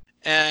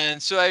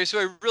 And so I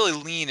really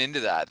lean into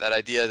that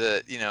idea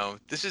that,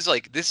 this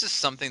is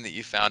something that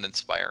you found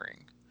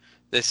inspiring.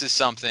 This is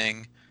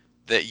something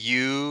that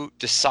you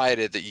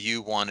decided that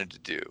you wanted to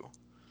do.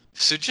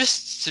 So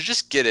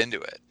just get into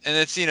it. And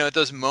it's, at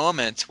those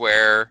moments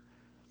where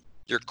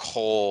you're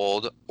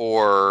cold,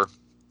 or,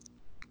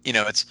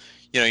 it's,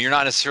 you're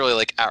not necessarily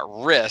like at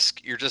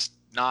risk. You're just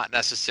not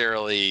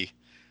necessarily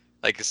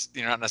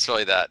you're not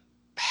necessarily that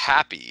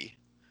happy.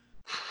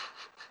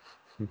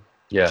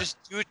 Yeah. Just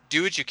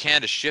do what you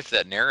can to shift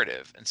that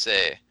narrative and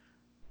say,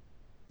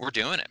 we're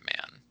doing it,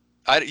 man.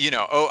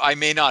 I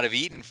may not have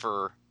eaten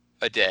for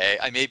a day.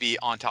 I may be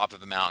on top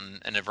of a mountain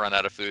and have run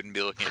out of food and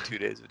be looking at 2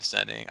 days of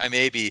descending. I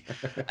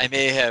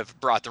may have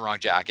brought the wrong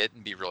jacket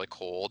and be really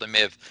cold. I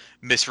may have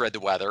misread the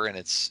weather and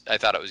I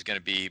thought it was going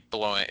to be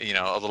blowing,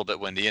 a little bit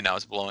windy, and now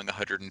it's blowing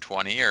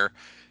 120, or,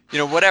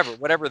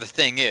 whatever the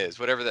thing is,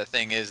 whatever that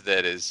thing is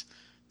that is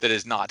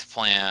not to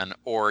plan,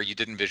 or you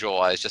didn't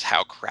visualize just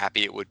how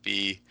crappy it would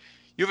be.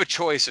 You have a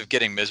choice of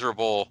getting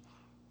miserable,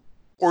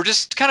 or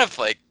just kind of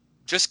like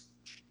just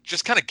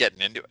kind of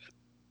getting into it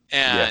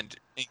Yeah. and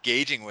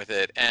engaging with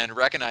it and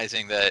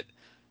recognizing that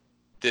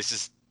this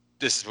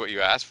is what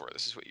you asked for,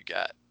 this is what you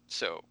get.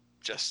 So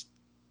just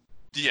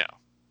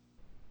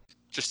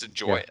just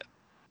enjoy Yeah. it.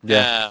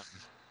 Yeah.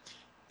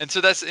 And so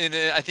that's, and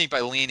I think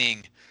by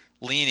leaning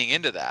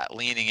into that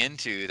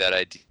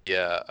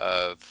idea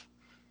of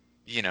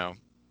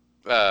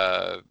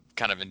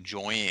kind of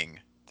enjoying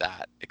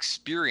that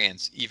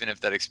experience, even if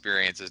that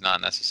experience is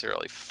not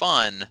necessarily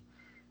fun,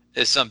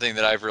 is something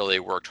that I've really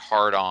worked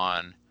hard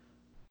on.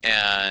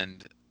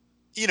 And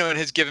it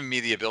has given me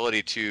the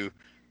ability to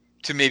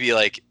maybe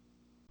like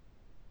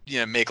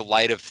make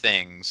light of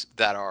things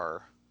that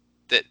are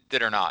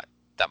not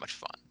that much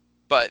fun,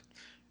 but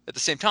at the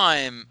same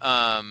time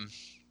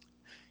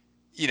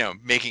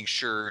making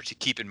sure to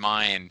keep in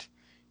mind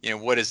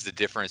what is the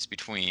difference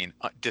between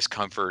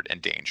discomfort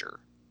and danger,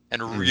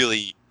 and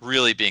Mm.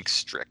 really being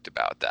strict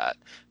about that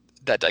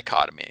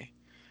dichotomy.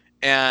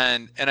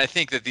 And I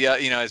think that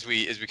as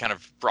we kind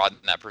of broaden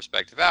that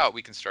perspective out,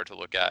 we can start to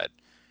look at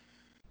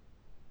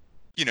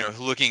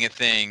looking at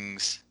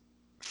things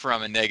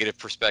from a negative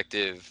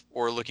perspective,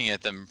 or looking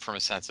at them from a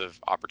sense of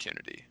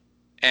opportunity.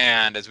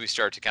 And as we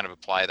start to kind of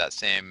apply that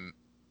same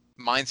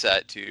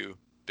mindset to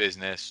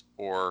business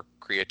or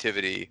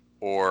creativity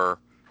or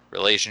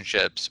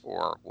relationships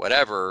or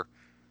whatever,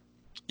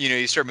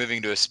 you start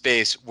moving to a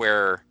space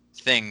where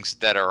things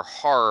that are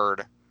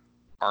hard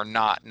are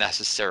not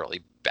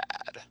necessarily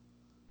bad.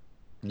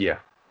 Yeah,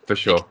 for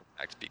They can sure. in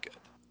fact be good.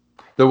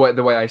 The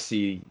way I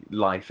see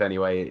life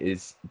anyway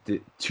is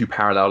the two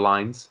parallel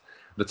lines.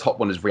 The top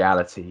one is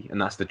reality, and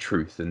that's the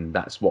truth, and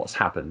that's what's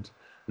happened.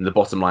 And the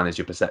bottom line is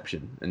your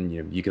perception, and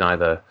you can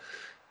either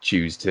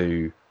choose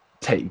to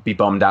be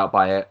bummed out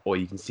by it, or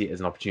you can see it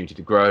as an opportunity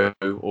to grow,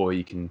 or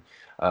you can,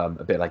 a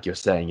bit like you're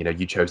saying,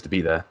 you chose to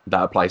be there.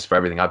 That applies for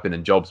everything. I've been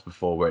in jobs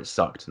before where it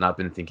sucked, and I've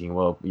been thinking,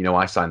 well,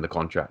 I signed the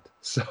contract,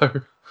 so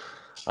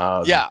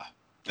um, Yeah,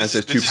 and so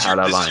it's two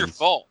parallel this is your lines.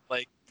 fault.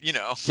 Like,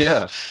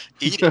 Yeah.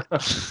 eat it.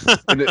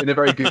 in a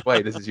very good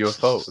way. This is your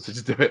fault, so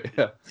just do it.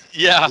 Yeah.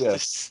 Yeah, Yeah.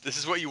 this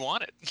is what you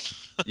wanted.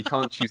 You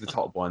can't choose the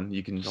top one.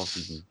 You can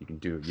obviously you can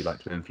do it. You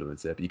like to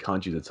influence it, but you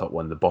can't choose the top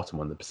one, the bottom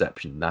one, the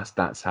perception.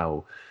 That's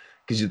how,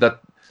 because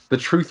that the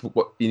truth,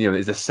 what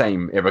is the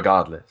same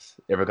irregardless.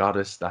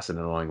 Irregardless. That's an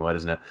annoying word,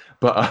 isn't it?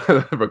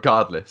 But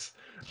regardless,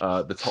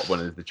 the top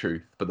one is the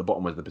truth, but the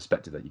bottom one is the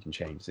perspective that you can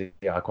change. So,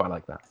 yeah, I quite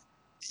like that.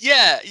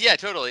 Yeah,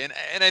 totally. And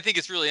I think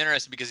it's really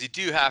interesting because you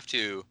do have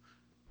to,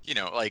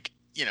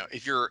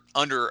 if you're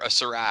under a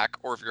serac,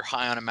 or if you're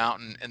high on a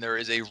mountain and there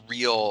is a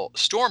real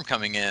storm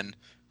coming in,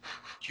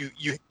 you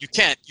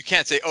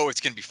can't say, oh,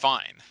 it's going to be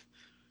fine.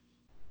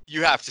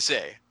 You have to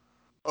say,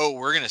 oh,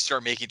 we're going to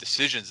start making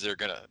decisions that are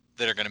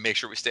going to make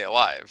sure we stay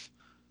alive.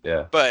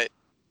 Yeah. But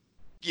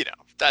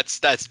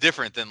that's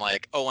different than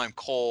like, oh, I'm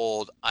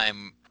cold,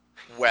 I'm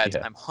wet,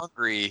 Yeah. I'm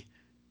hungry,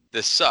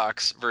 this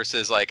sucks,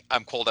 versus like,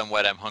 I'm cold, I'm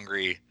wet, I'm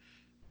hungry.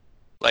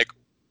 Like,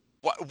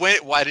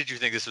 why did you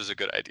think this was a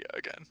good idea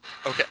again?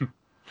 Okay,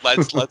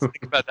 let's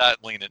think about that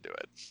and lean into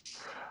it,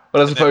 But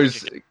I and then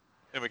suppose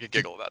we can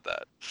giggle about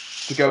that.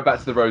 to go back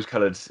to the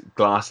rose-colored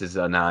glasses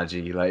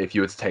analogy, like if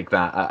you were to take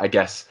that, I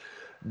guess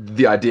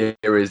the idea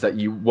is that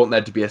you want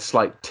there to be a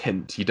slight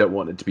tint. You don't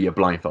want it to be a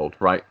blindfold,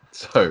 right?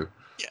 So,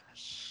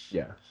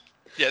 Yeah,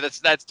 yeah,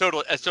 that's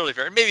totally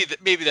fair.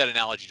 Maybe that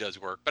analogy does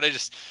work, but I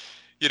just,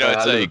 it's a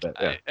little like bit,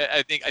 yeah.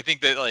 I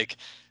think that like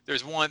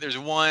there's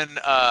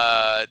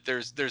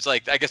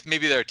like, I guess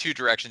maybe there are two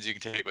directions you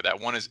can take with that.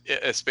 One is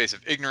a space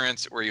of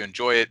ignorance where you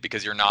enjoy it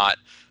because you're not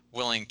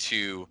willing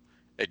to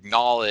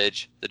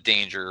acknowledge the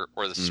danger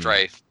or the Mm.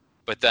 strife,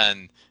 but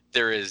then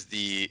there is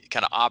the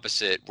kind of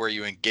opposite where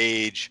you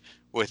engage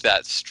with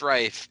that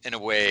strife in a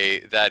way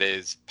that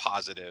is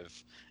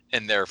positive,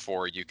 and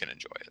therefore you can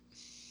enjoy it.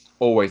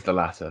 Always the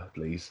latter,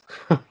 please.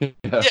 Yeah.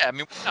 Yeah, I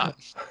mean, why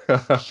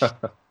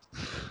not?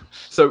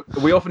 So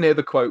we often hear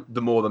the quote,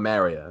 "The more the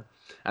merrier."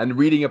 And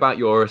reading about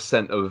your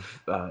ascent of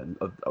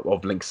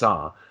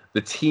Linksar,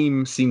 the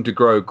team seemed to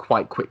grow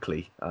quite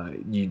quickly.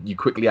 You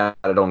quickly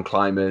added on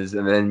climbers,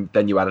 and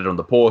then you added on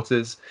the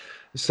porters.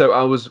 So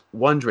I was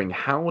wondering,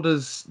 how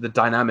does the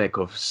dynamic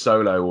of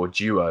solo or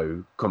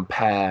duo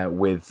compare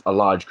with a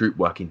large group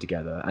working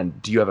together? And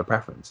do you have a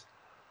preference?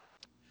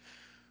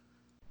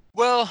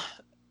 Well,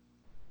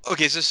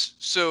 okay,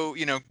 so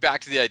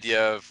back to the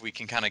idea of we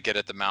can kind of get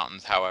at the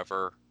mountains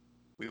however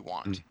we Mm.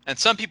 want. And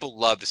some people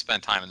love to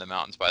spend time in the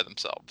mountains by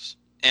themselves.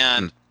 Mm.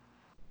 And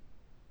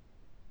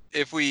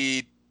if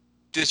we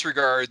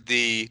disregard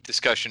the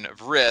discussion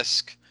of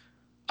risk,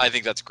 I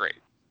think that's great.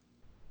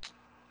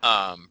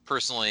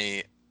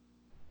 Personally,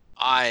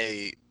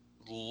 I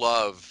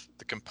love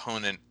the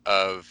component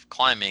of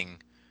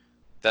climbing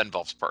that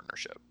involves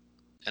partnership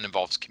and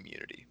involves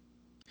community.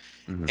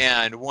 Mhm.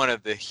 And one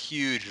of the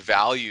huge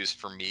values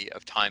for me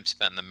of time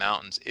spent in the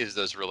mountains is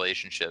those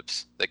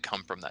relationships that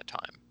come from that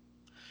time.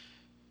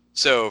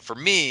 So for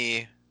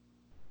me,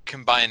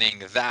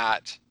 combining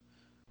that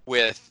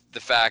with the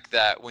fact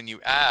that when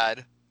you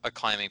add a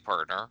climbing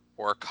partner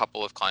or a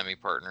couple of climbing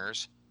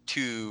partners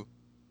to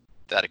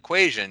that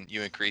equation,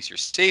 you increase your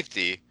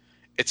safety.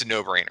 It's a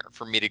no-brainer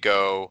for me to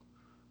go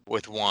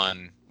with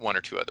one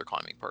or two other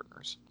climbing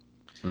partners.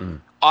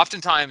 Mhm.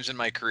 Oftentimes in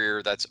my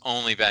career, that's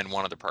only been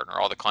one other partner.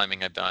 All the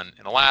climbing I've done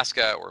in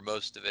Alaska, or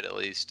most of it at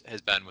least,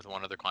 has been with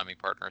one other climbing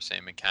partner.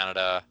 Same in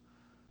Canada,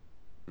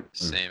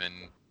 same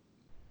in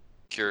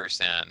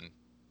Kyrgyzstan,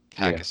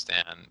 Yeah.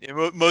 Pakistan.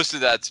 Most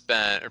of that's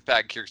been, or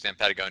Kyrgyzstan,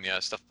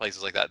 Patagonia, stuff,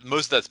 places like that.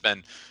 Most of that's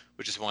been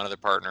with just one other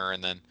partner,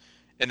 and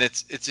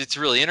it's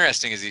really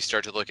interesting as you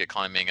start to look at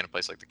climbing in a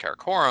place like the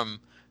Karakoram,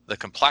 the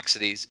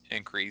complexities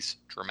increase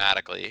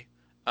dramatically.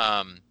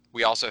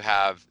 We also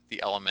have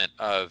the element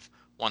of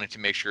wanting to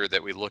make sure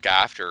that we look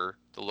after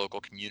the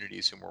local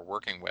communities whom we're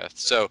working with.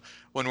 So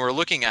when we're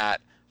looking at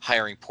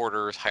hiring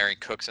porters, hiring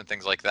cooks, and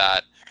things like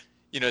that,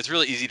 it's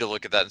really easy to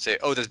look at that and say,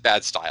 oh, that's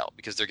bad style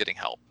because they're getting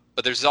help.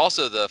 But there's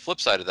also the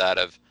flip side of that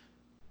of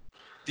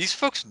these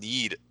folks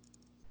need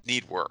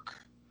work.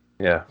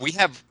 Yeah. We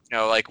have,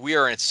 like we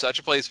are in such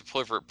a place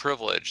of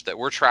privilege that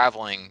we're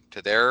traveling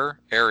to their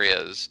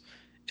areas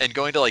and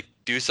going to like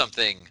do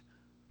something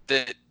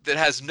that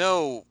has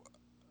no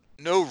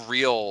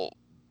real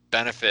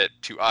benefit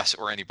to us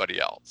or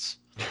anybody else.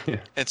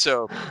 And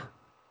so,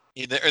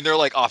 and they're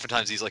like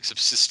oftentimes these like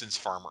subsistence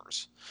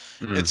farmers.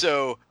 And Mm.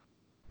 so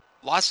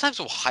lots of times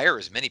we'll hire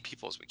as many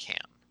people as we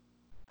can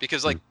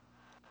because like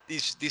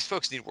these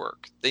folks need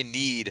work. They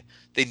need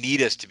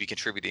us to be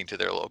contributing to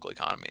their local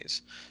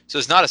economies. So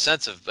it's not a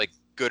sense of like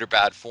good or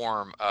bad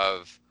form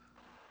of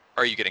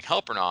are you getting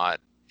help or not.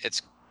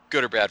 It's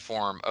good or bad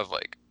form of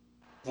like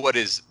what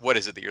is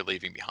it that you're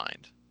leaving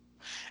behind.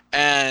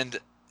 And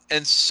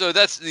so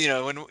that's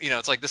when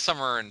it's like this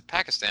summer in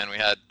Pakistan we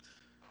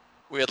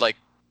had like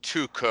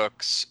two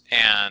cooks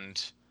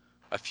and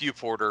a few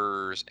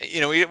porters.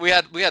 We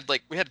had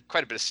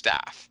quite a bit of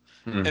staff.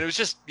 Mm. And it was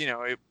just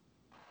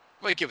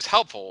it was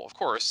helpful, of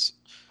course.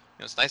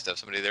 It's nice to have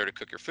somebody there to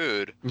cook your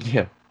food,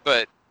 Yeah.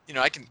 but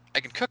I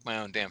can cook my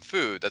own damn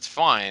food. That's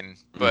fine.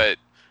 Mm. But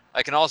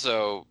I can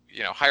also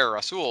hire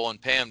Rasul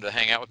and pay him to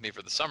hang out with me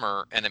for the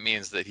summer, and it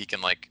means that he can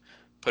like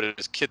put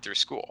his kid through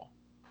school.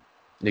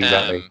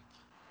 Exactly.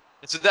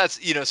 And so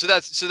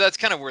that's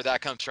kind of where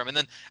that comes from. And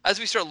then as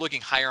we start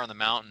looking higher on the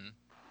mountain,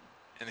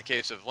 in the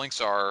case of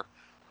Linksar,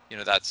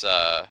 that's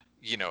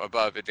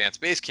above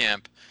advanced base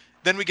camp,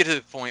 then we get to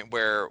the point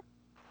where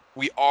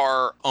we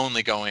are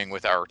only going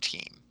with our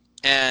team.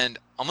 And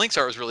on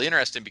Linksar, it was really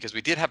interesting because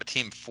we did have a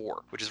team of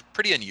 4, which is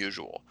pretty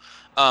unusual.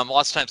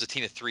 Lots of times a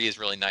team of 3 is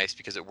really nice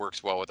because it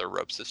works well with our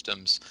rope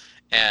systems.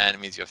 And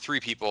it means you have 3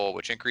 people,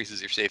 which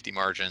increases your safety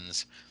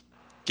margins,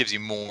 gives you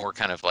more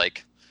kind of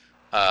like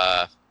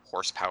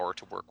horsepower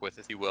to work with,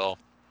 if you will.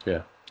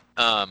 Yeah.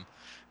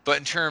 But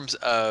in terms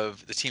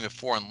of the team of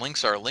 4 on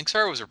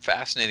Linksar was a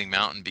fascinating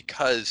mountain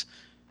because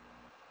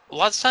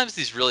lots of times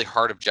these really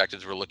hard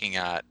objectives we're looking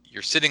at,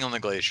 you're sitting on the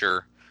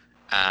glacier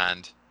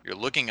and you're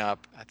looking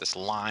up at this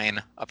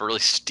line up a really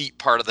steep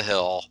part of the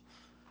hill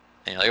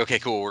and you're like, okay,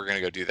 cool, we're going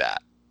to go do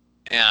that.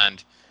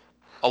 And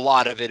a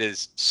lot of it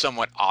is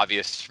somewhat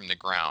obvious from the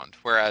ground.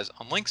 Whereas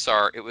on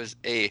Linksar, it was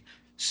a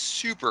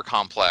super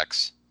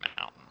complex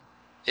mountain.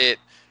 It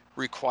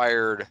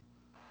required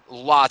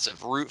lots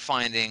of route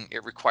finding.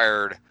 It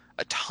required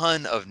a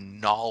ton of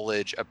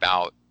knowledge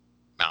about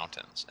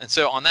mountains. And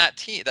so on that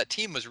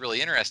team was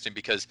really interesting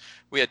because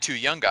we had 2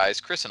 young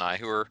guys, Chris and I,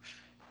 who were,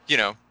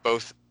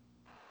 both,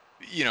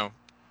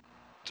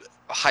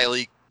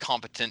 highly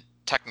competent,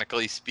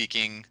 technically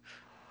speaking,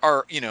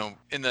 are, in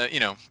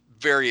the,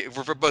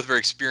 we're both very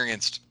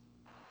experienced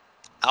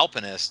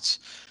alpinists.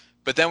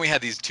 But then we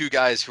had these 2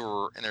 guys who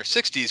were in their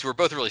 60s who were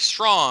both really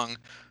strong,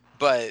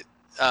 but,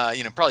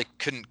 probably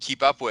couldn't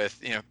keep up with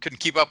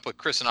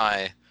Chris and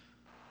I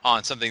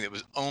on something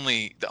that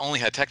only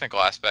had technical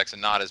aspects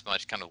and not as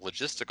much kind of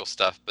logistical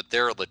stuff, but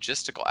their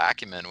logistical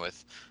acumen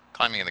with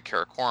climbing in the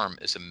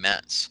Karakoram is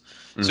immense.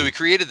 Mm. So we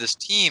created this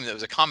team that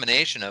was a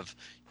combination of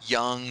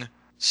young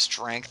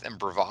strength and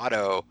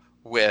bravado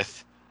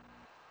with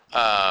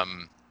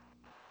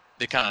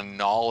the kind of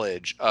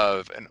knowledge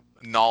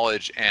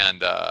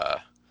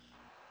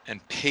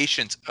and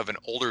patience of an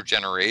older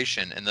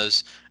generation. And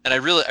I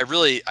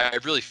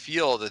really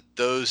feel that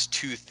those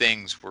 2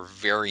 things were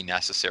very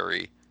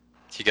necessary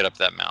to get up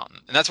that mountain.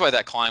 And that's why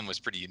that climb was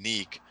pretty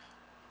unique,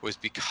 was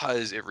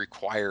because it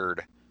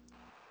required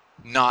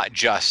not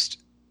just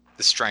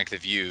the strength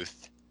of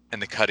youth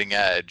and the cutting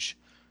edge,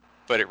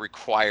 but it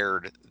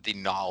required the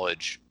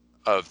knowledge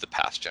of the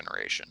past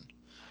generation.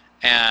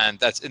 And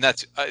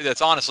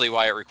that's honestly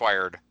why it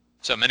required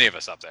so many of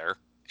us up there.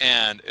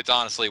 And it's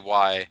honestly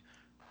why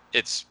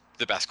it's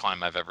the best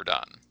climb I've ever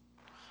done.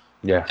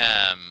 Yeah.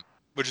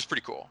 Which is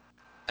pretty cool.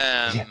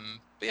 Yeah.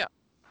 But yeah,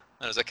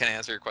 does that kind of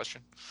answer your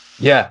question?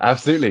 Yeah,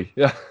 absolutely.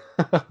 Yeah.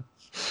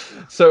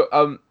 So,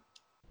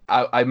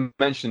 I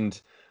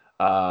mentioned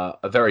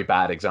a very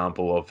bad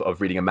example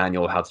of reading a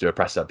manual how to do a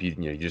press up.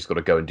 You just got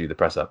to go and do the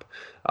press up.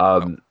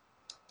 Oh, Um,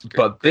 it's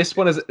great, but great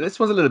example. this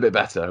one's a little bit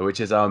better, which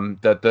is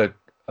the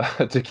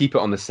to keep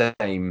it on the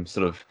same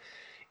sort of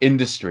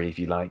industry, if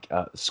you like,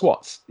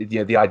 squats.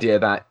 The idea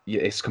that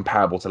it's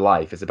comparable to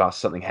life. It's about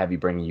something heavy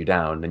bringing you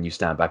down, and you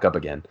stand back up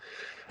again.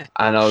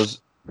 And I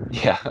was,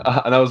 yeah,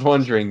 and I was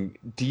wondering,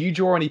 do you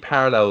draw any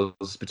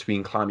parallels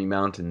between climbing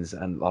mountains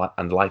and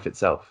life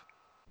itself?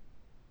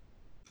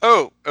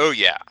 Oh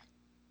yeah.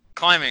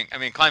 Climbing. I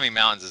mean, climbing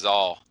mountains is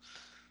all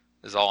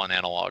an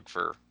analog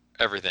for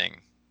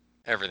everything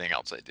everything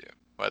else I do,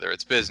 whether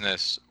it's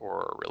business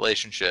or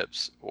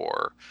relationships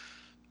or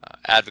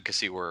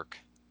advocacy work.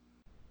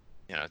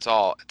 It's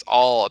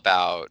all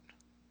about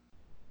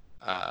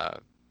uh,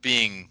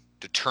 being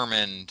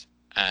determined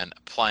and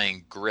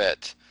applying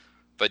grit,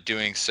 but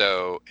doing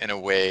so in a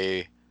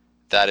way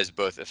that is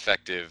both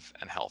effective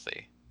and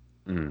healthy.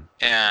 Mm,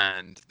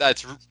 And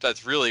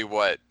that's really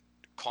what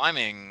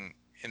climbing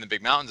in the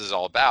big mountains is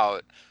all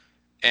about.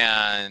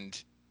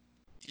 And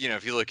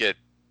if you look at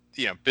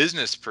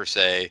business per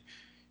se,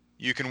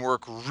 you can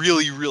work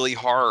really really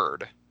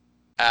hard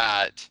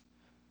at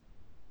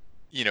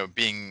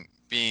being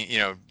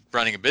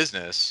running a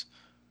business,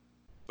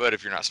 but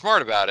if you're not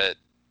smart about it,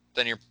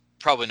 then you're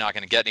probably not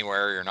going to get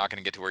anywhere. You're not going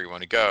to get to where you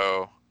want to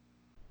go.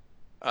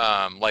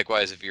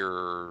 Likewise, if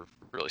you're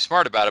really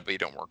smart about it but you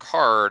don't work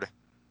hard,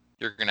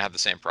 you're going to have the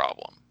same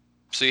problem.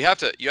 So you have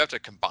to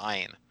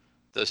combine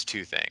those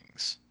two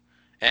things,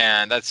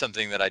 and that's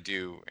something that I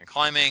do in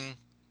climbing.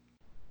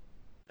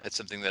 It's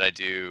something that I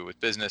do with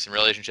business and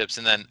relationships.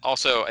 And then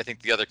also, I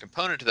think the other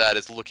component to that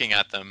is looking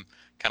at them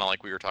kind of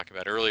like we were talking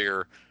about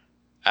earlier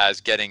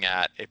as getting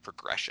at a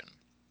progression.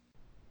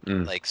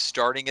 mm, Like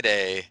starting at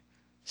A,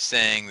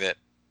 saying that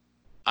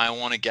I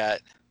want to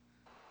get,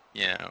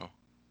 you know,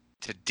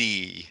 to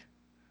D,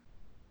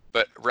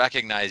 but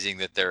recognizing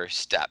that there are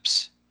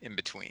steps in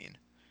between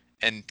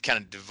and kind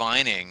of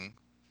divining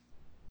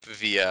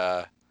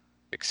via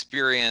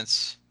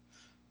experience,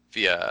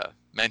 via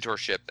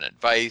mentorship and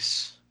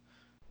advice,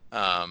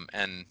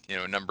 and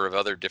a number of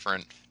other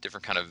different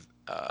kind of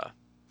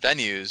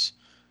venues,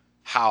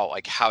 how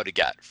to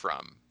get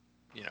from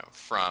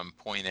from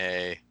point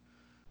A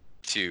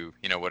to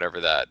whatever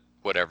that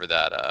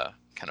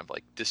kind of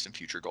like distant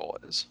future goal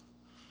is.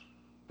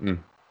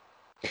 mm.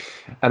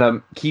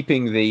 And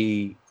keeping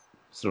the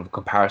sort of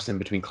comparison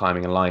between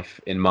climbing and life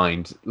in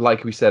mind,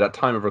 like we said, at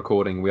time of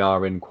recording, we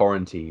are in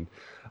quarantine,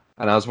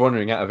 and I was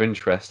wondering, out of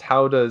interest,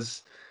 how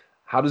does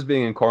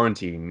being in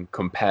quarantine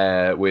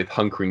compare with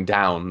hunkering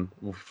down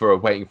for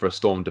waiting for a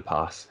storm to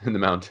pass in the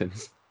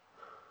mountains?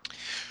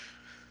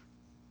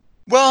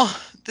 Well,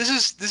 this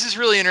is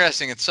really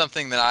interesting. It's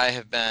something that I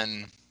have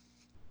been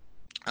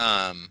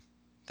um,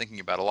 thinking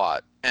about a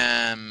lot,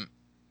 and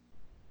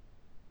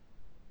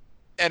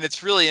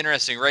it's really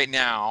interesting right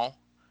now.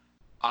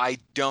 I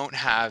don't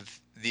have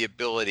the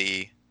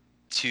ability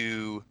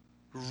to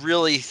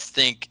really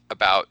think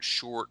about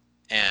short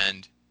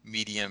and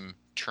medium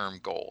term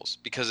goals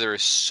because there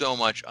is so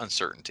much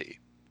uncertainty.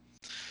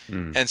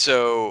 Mm, And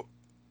so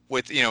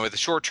with the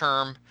short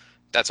term,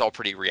 that's all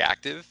pretty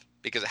reactive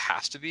because it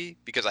has to be,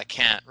 because I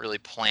can't really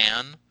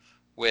plan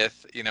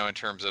with, in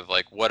terms of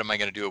like what am I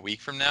going to do a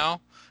week from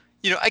now.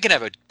 I can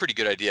have a pretty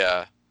good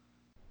idea,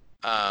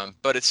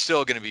 but it's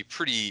still going to be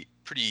pretty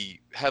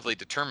heavily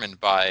determined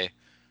by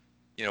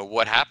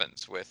what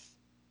happens with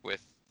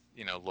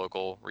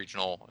local,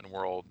 regional, and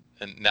world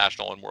and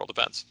national and world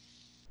events.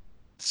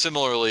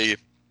 Similarly,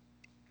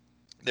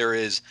 there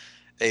is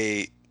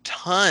a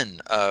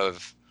ton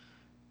of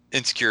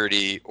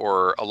insecurity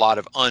or a lot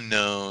of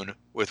unknown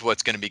with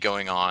what's going to be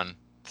going on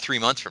 3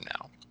 months from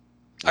now.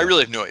 I yeah,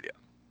 really have no idea.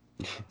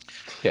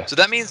 yeah. So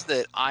that means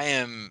that I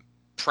am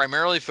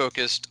primarily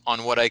focused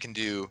on what I can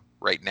do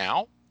right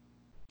now,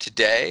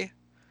 today,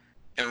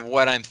 and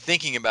what I'm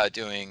thinking about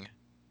doing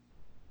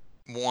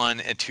 1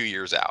 and 2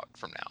 years out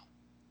from now.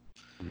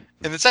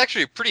 And it's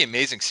actually a pretty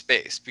amazing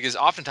space because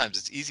oftentimes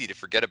it's easy to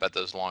forget about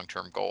those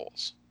long-term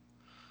goals.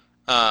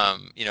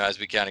 As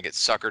we kind of get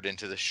suckered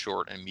into the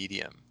short and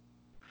medium.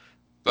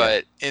 Yeah.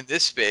 But in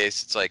this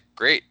space, it's like,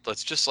 great,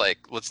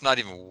 let's not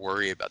even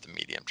worry about the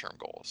medium-term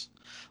goals.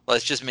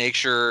 Let's just make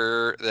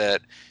sure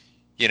that,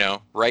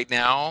 right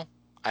now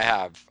I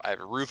have a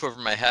roof over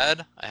my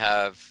head. I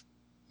have,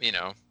 you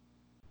know,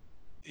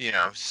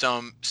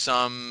 some,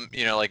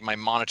 like my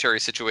monetary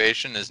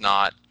situation is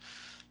not,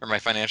 or my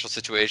financial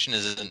situation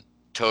isn't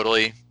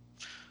totally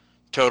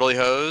totally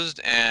hosed,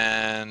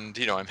 and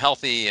I'm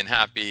healthy and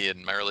happy,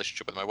 and my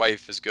relationship with my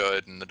wife is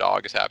good, and the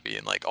dog is happy,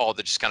 and like all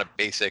the just kind of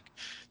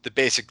the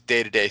basic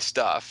day-to-day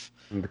stuff.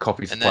 And the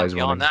coffee And then supply is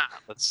beyond running. that,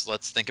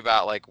 let's think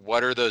about like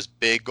what are those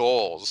big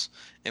goals,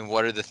 and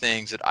what are the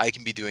things that I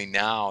can be doing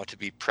now to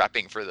be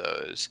prepping for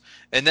those.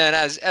 And then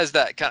as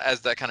that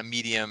kind of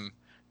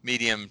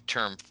medium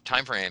term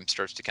time frame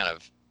starts to kind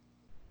of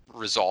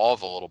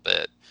resolve a little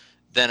bit,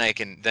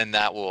 then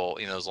that will,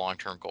 those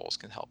long-term goals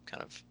can help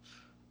kind of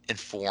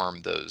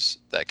inform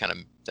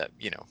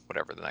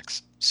whatever the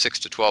next 6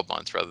 to 12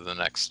 months rather than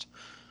the next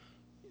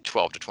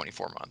 12 to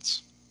 24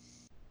 months.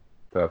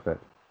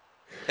 Perfect.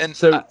 And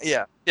So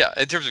yeah,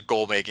 in terms of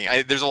goal making,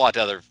 there's a lot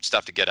of other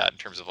stuff to get at in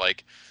terms of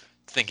like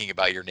thinking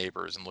about your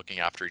neighbors and looking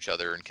after each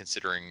other and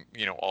considering,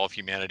 all of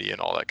humanity and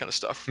all that kind of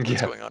stuff that's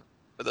yeah, going on.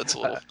 But that's a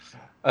little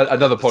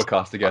another that's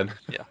podcast again.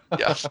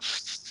 yeah.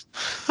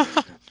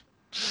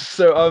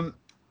 So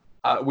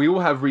we all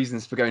have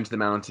reasons for going to the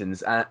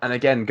mountains, and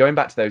again, going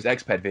back to those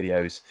exped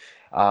videos,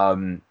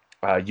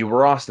 you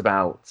were asked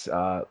about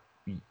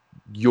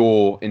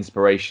your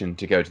inspiration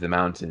to go to the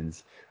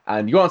mountains,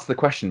 and you answered the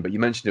question, but you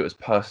mentioned it was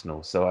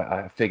personal. So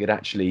I figured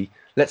actually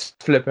let's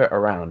flip it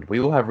around.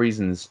 We all have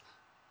reasons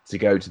to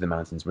go to the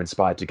mountains. We're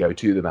inspired to go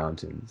to the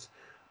mountains,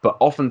 but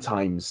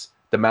oftentimes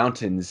the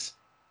mountains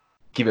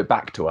give it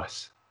back to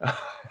us,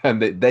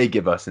 and they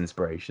give us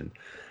inspiration.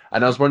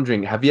 And I was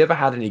wondering, have you ever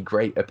had any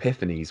great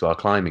epiphanies while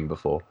climbing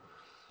before?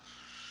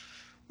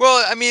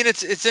 Well, I mean,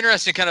 it's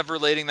interesting kind of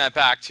relating that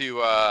back to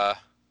where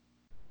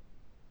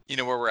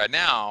we're at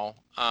now.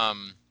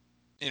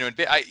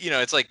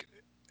 It's like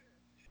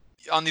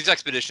on these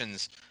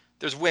expeditions,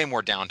 there's way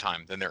more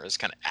downtime than there is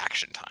kind of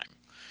action time.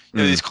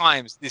 These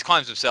climbs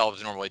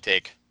themselves normally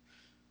take,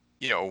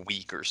 a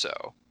week or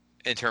so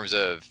in terms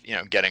of,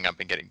 getting up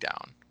and getting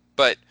down,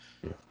 but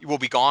we'll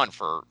be gone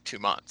for 2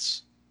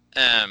 months.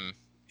 And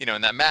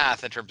that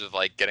math in terms of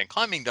like getting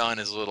climbing done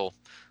is a little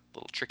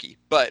tricky,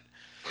 but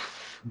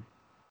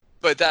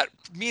that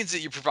means that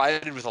you're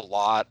provided with a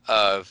lot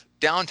of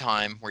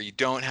downtime where you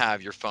don't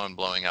have your phone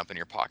blowing up in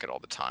your pocket all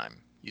the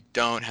time. You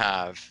don't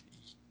have,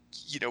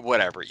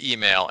 whatever,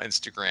 email,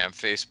 Instagram,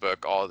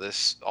 Facebook, all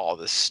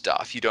this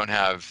stuff. You don't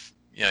have,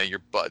 your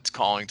buds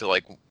calling to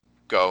like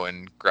go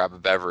and grab a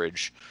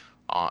beverage,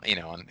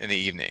 in the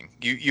evening.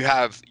 You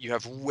have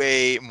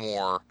way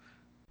more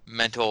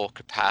mental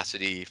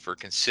capacity for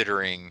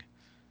considering,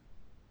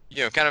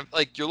 kind of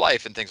like your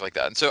life and things like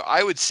that. And so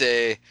I would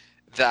say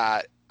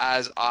that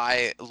as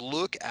I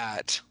look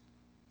at,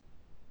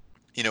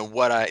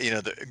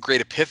 the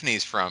great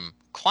epiphanies from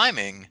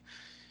climbing,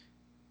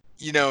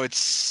 it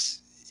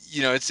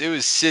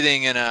was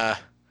sitting in a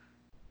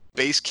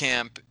base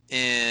camp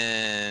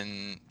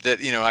in that,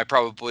 I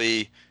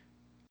probably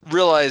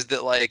realized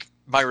that like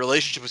my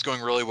relationship was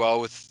going really well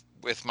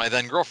with my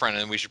then girlfriend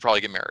and we should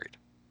probably get married,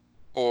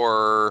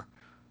 or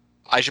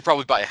I should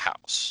probably buy a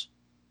house,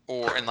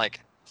 and like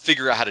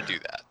figure out how to do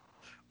that,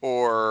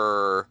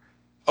 or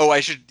I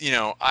should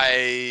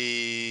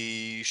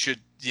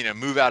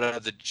move out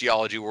of the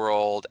geology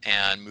world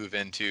and move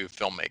into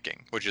filmmaking,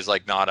 which is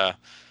like not a,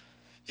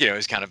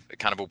 it's kind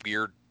of a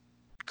weird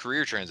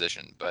career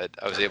transition, but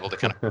I was able to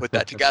kind of put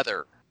that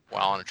together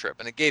while on a trip,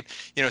 and it gave,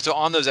 so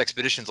on those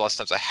expeditions, lots of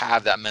times I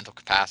have that mental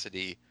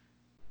capacity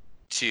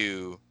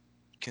to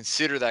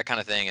consider that kind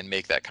of thing and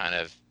make that kind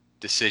of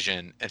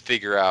decision and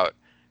figure out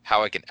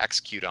how I can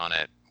execute on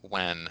it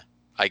when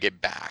I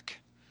get back,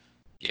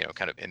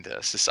 kind of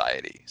into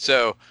society.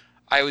 So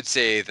I would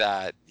say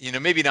that,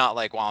 maybe not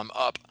like while I'm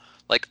up,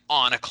 like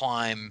on a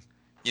climb,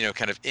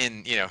 kind of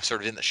in,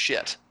 sort of in the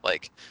shit.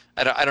 Like,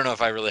 I don't know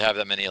if I really have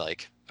that many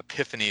like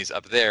epiphanies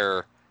up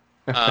there.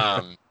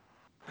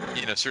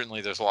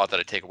 Certainly there's a lot that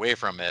I take away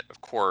from it,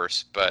 of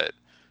course, but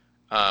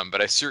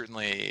I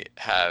certainly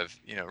have,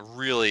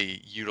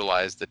 really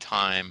utilized the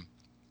time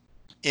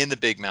in the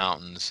big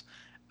mountains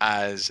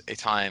as a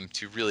time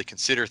to really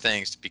consider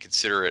things, to be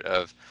considerate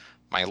of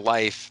my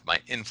life, my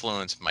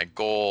influence, my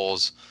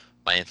goals,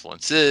 my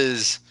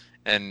influences,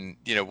 and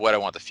what I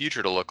want the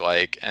future to look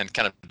like, and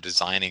kind of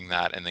designing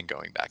that and then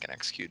going back and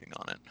executing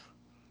on it.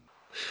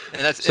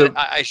 And and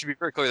I should be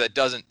very clear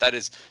that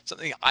is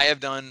something I have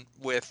done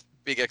with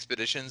big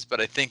expeditions, but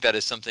I think that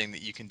is something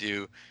that you can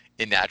do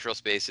in natural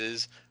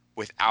spaces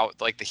without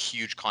like the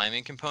huge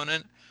climbing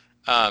component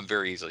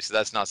very easily. So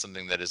that's not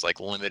something that is like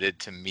limited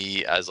to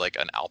me as like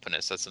an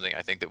alpinist. That's something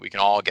I think that we can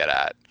all get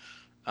at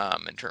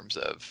in terms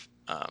of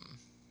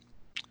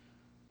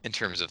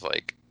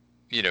like,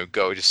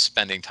 just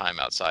spending time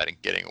outside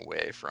and getting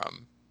away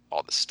from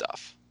all this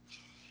stuff.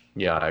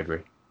 Yeah, I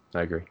agree.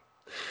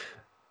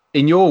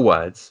 In your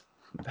words,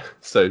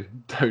 so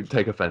don't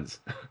take offense,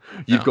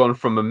 you've gone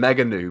from a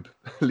mega noob,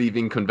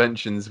 leaving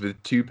conventions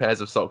with 2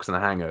 pairs of socks and a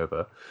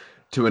hangover,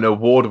 to an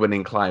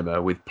award-winning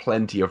climber with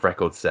plenty of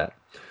records set.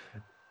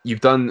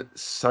 You've done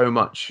so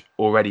much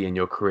already in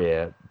your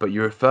career, but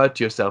you referred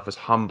to yourself as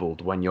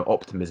humbled when your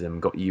optimism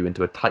got you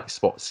into a tight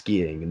spot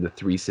skiing in the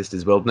Three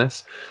Sisters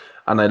Wilderness.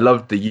 And I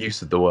loved the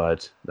use of the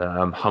word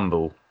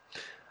humble.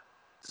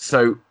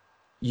 So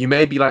you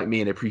may be like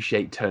me and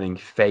appreciate turning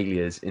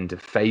failures into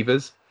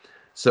favors.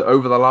 So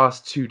over the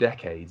last 2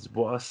 decades,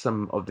 what are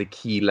some of the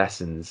key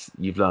lessons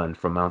you've learned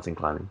from mountain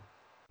climbing?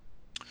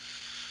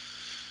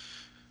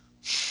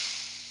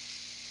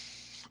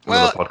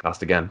 Another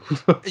podcast again.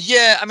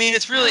 Yeah, I mean,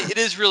 it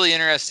is really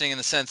interesting in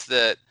the sense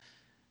that,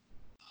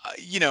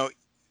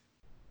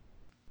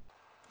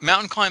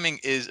 mountain climbing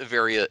is a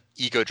very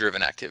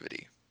ego-driven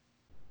activity.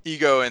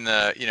 ego in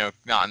the,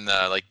 not in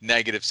the like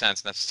negative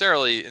sense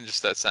necessarily, in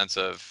just that sense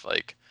of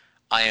like,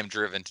 I am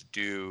driven to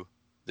do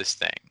this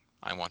thing.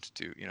 I want to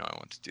do, I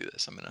want to do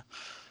this. I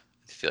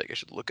feel like I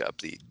should look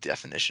up the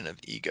definition of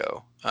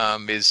ego.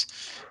 Is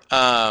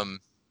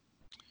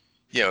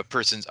a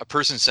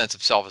person's sense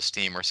of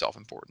self-esteem or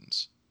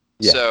self-importance.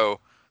 Yeah. So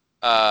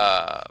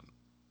uh,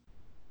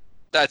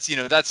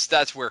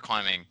 that's where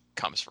climbing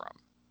comes from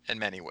in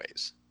many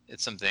ways.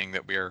 It's something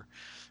that we're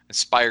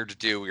inspired to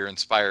do. We are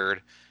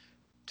inspired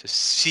to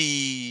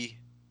see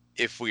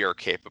if we are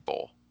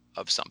capable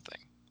of something.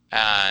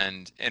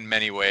 And in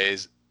many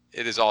ways,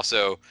 it is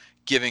also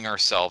giving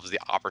ourselves the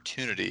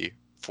opportunity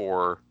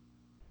for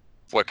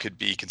what could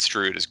be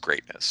construed as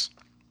greatness.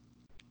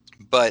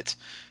 But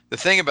the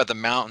thing about the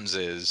mountains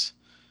is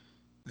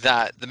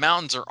that the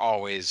mountains are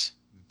always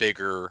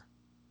bigger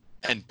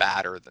and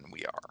badder than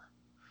we are.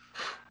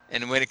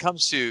 And when it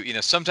comes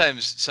to,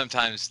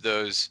 sometimes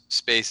those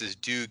spaces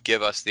do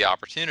give us the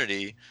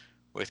opportunity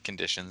with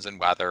conditions and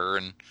weather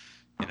and,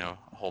 a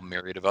whole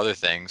myriad of other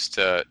things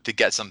to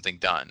get something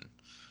done.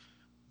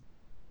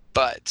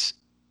 But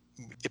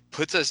it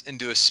puts us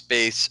into a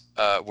space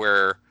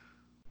where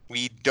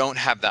we don't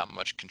have that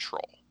much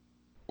control,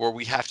 where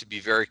we have to be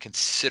very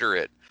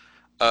considerate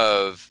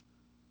of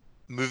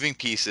moving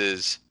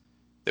pieces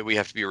that we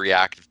have to be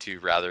reactive to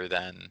rather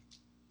than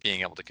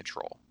being able to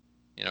control.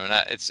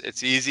 And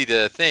it's easy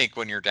to think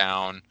when you're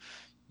down,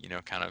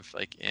 kind of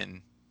like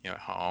in, at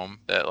home,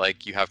 that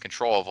like you have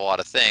control of a lot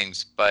of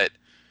things, but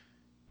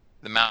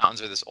the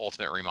mountains are this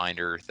ultimate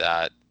reminder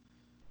that,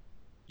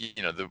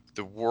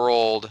 the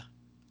world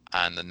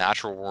and the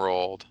natural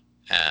world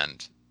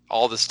and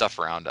all the stuff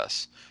around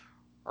us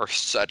are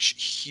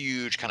such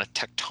huge kind of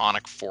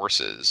tectonic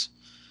forces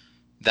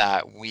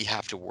that we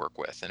have to work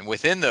with. And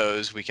within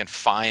those, we can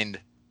find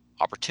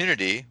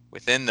opportunity.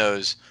 Within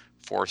those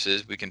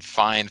forces, we can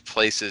find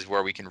places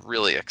where we can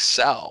really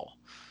excel.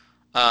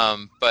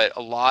 But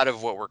a lot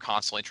of what we're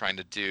constantly trying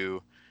to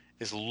do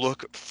is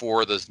look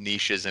for those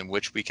niches in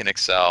which we can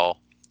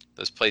excel,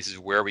 those places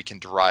where we can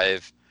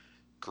derive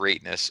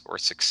greatness or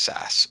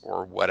success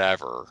or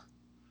whatever,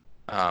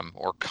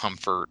 or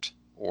comfort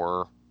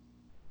or,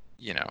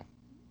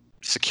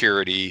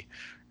 security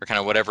or kind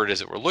of whatever it is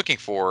that we're looking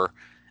for.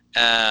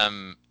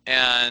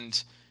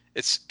 And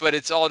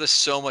it's all just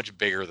so much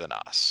bigger than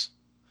us.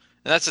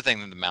 And that's the thing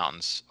that the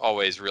mountains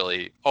always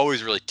really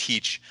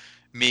teach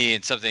me,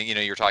 and something,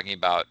 you're talking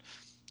about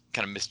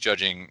kind of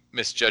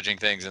misjudging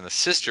things in the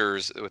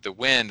sisters with the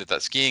wind at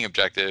that skiing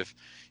objective.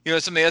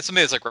 That's something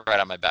that's like right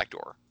on my back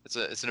door.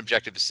 It's an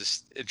objective. It's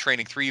just in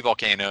training 3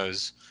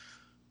 volcanoes.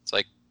 It's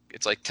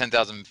like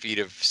 10,000 feet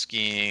of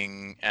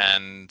skiing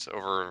and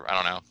over, I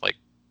don't know, like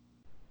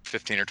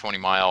 15 or 20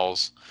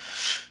 miles.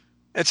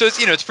 And so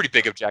it's a pretty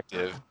big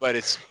objective, but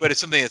it's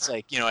something that's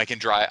like, I can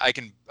drive, I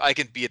can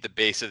be at the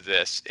base of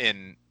this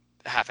in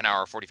half an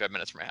hour, 45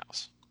 minutes from my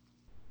house.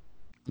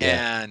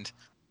 Yeah.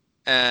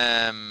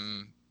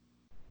 And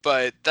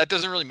but that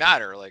doesn't really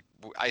matter. Like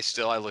I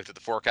looked at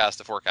the forecast.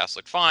 The forecast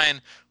looked fine.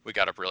 We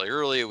got up really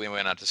early. We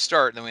went out to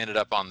start, and then we ended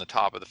up on the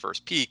top of the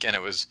first peak, and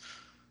it was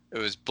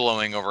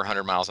blowing over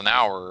 100 miles an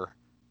hour.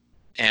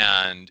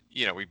 And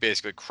we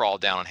basically crawled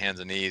down on hands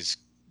and knees,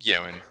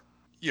 and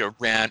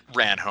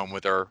ran home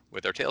with our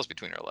tails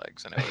between our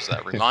legs. And it was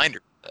that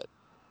reminder that,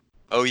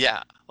 oh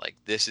yeah, like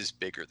this is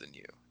bigger than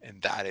you,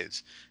 and that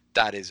is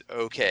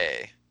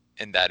okay.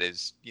 And that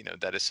is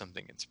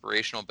something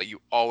inspirational, but you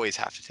always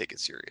have to take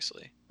it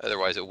seriously.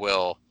 Otherwise it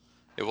will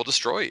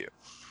destroy you.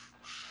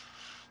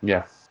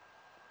 Yeah.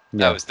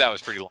 That Yeah.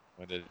 was pretty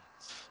long-winded. No,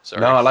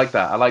 Sorry. I like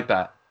that. I like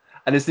that.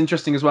 And it's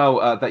interesting as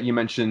well that you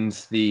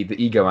mentioned the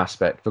ego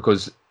aspect,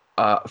 because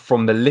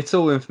from the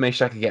little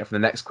information I could get from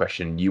the next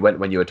question, you went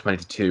when you were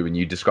 22 and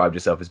you described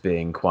yourself as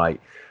being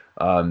quite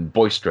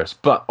boisterous.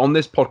 But on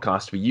this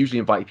podcast, we usually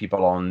invite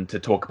people on to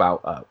talk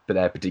about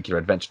their particular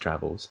adventure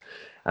travels.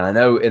 And I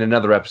know in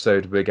another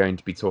episode we're going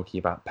to be talking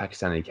about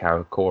Pakistani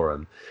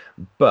Karakoram.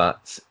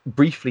 But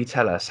briefly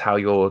tell us how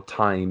your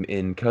time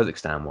in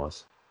Kazakhstan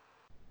was.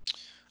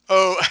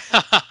 Oh,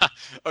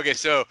 okay.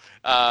 So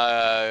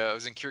I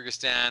was in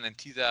Kyrgyzstan in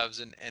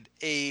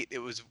 2008. It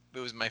was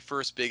my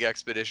first big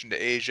expedition to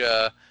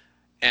Asia,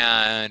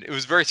 and it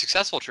was a very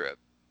successful trip.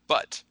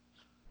 But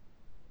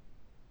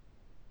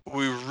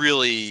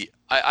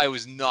I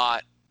was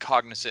not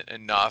cognizant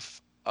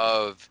enough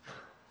of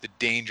the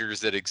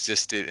dangers that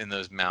existed in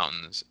those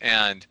mountains.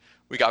 And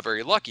we got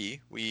very lucky.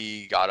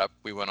 We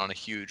went on a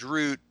huge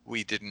route.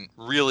 We didn't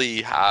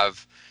really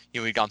have,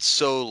 we'd gone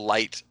so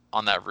light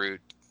on that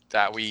route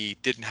that we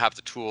didn't have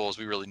the tools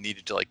we really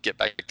needed to like get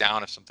back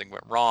down if something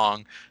went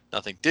wrong.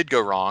 Nothing did go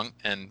wrong.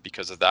 And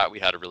because of that, we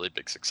had a really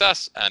big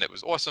success and it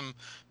was awesome.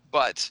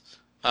 But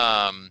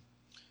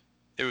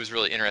it was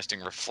really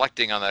interesting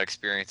reflecting on that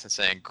experience and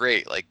saying,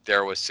 great, like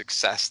there was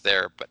success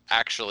there, but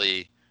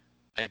actually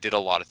I did a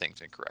lot of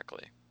things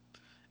incorrectly.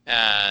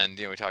 And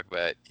we talk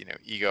about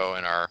ego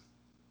and our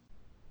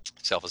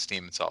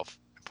self-esteem and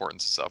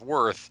self-importance and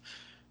self-worth.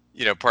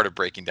 Part of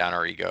breaking down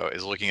our ego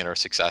is looking at our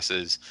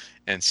successes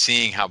and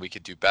seeing how we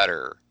could do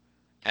better,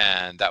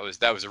 And that was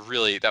a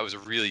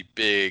really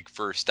big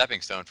first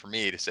stepping stone for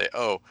me to say,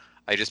 oh,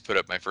 I just put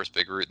up my first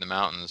big route in the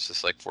mountains,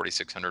 this like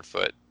 4,600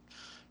 foot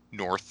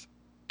north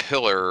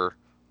pillar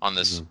on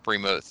this Mhm.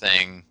 remote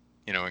thing,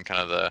 in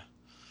kind of the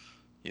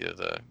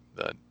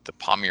the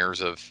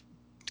Pamirs of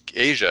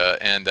Asia,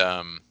 and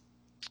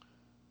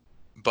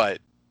but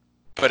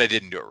I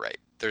didn't do it right.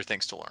 There are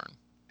things to learn,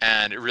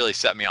 and it really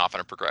set me off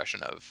on a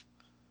progression of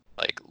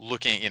like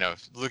looking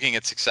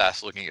at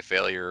success, looking at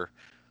failure,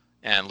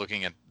 and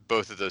looking at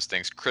both of those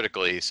things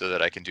critically so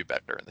that I can do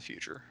better in the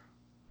future.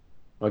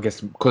 I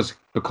guess because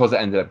it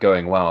ended up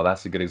going well,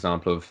 that's a good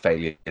example of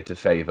failure to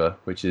favor,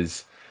 which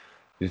is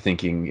you're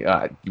thinking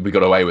we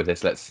got away with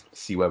this. Let's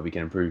see where we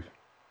can improve.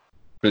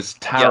 But it's Yeah,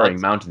 towering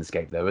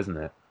mountainscape, though, isn't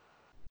it?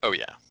 oh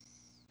yeah,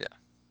 yeah.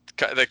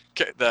 The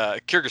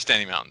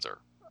Kyrgyzstani mountains are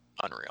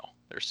unreal.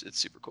 It's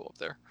super cool up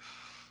there.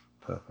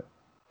 Perfect.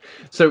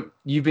 So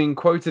you've been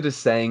quoted as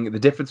saying the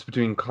difference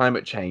between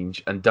climate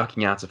change and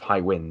ducking out of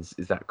high winds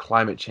is that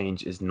climate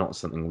change is not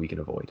something we can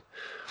avoid.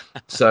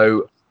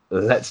 So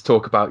let's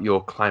talk about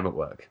your climate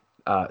work.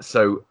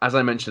 So as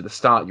I mentioned at the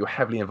start, you're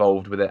heavily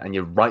involved with it and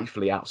you're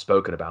rightfully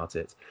outspoken about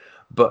it.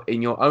 But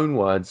in your own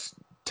words,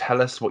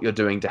 tell us what you're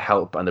doing to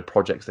help and the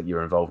projects that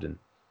you're involved in.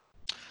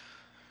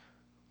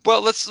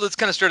 Well, let's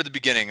kind of start at the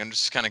beginning and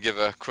just kind of give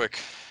a quick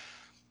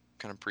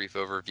kind of brief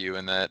overview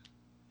in that,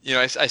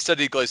 I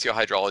studied glacial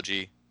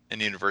hydrology in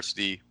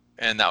university,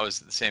 and that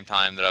was at the same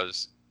time that I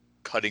was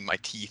cutting my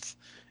teeth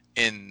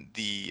in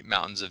the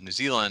mountains of New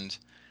Zealand.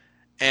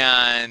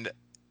 And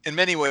in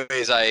many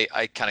ways, I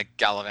kind of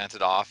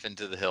gallivanted off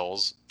into the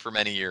hills for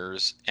many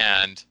years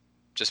and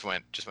just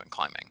went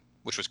climbing,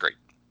 which was great.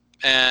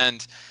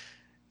 And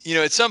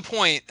at some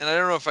point, and I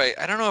don't know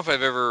if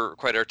I've ever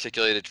quite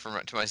articulated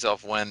to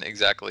myself when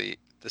exactly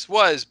this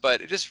was,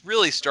 but it just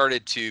really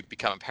started to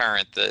become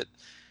apparent that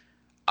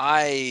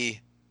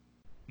I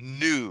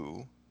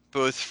knew,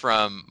 both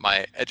from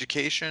my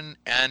education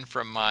and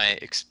from my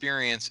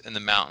experience in the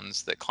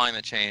mountains, that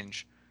climate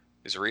change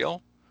is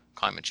real.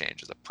 Climate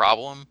change is a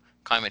problem.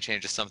 Climate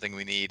change is something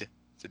we need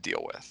to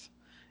deal with.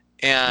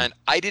 And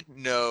I didn't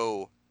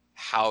know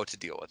how to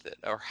deal with it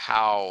or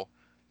how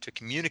to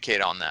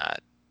communicate on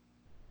that.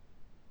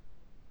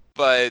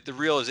 But the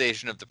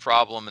realization of the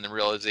problem and the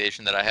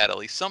realization that I had at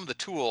least some of the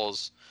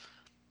tools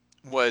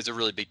was a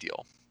really big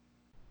deal.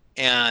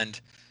 And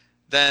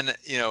then,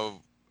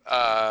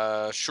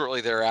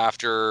 shortly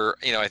thereafter,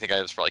 I think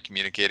I was probably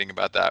communicating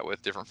about that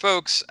with different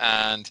folks,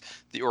 and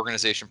the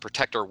organization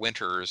Protect Our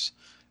Winters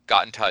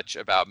got in touch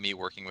about me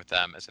working with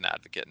them as an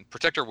advocate. And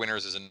Protect Our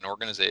Winters is an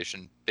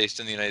organization based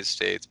in the United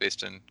States,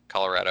 based in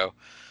Colorado,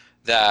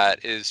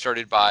 that is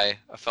started by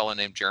a fellow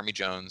named Jeremy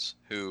Jones,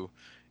 who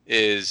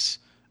is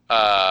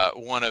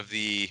one of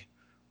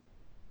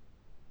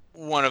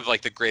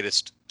like the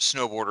greatest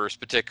snowboarders,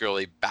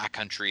 particularly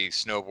backcountry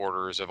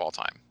snowboarders of all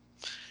time.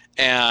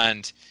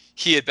 And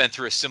he had been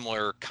through a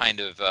similar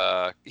kind of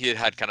he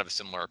had kind of a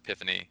similar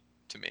epiphany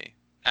to me.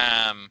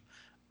 And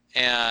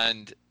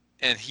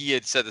he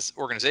had set this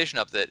organization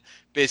up that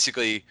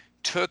basically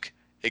took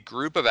a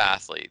group of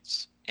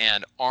athletes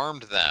and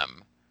armed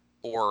them,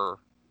 or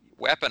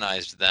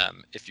weaponized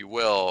them, if you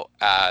will,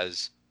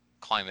 as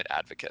climate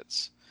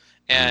advocates,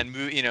 Mm.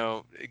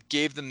 and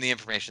gave them the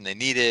information they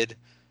needed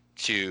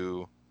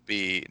to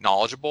be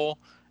knowledgeable,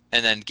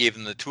 and then gave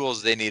them the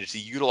tools they needed to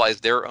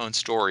utilize their own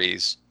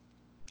stories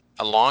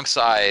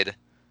alongside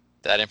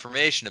that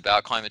information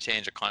about climate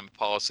change and climate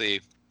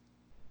policy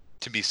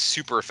to be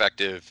super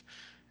effective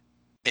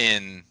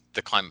in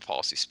the climate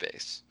policy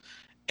space.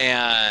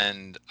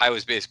 And I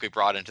was basically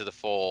brought into the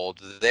fold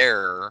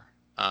there.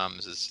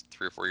 This is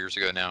 3 or 4 years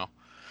ago now,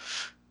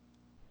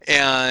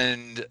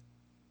 and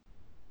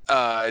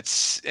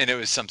it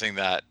was something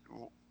that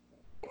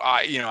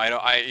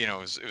it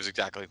was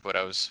exactly what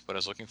I was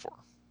looking for,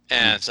 Mm.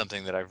 and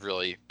something that I've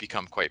really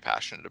become quite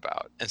passionate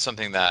about, and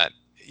something that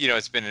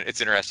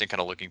it's interesting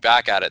kind of looking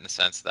back at it in the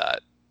sense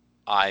that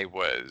I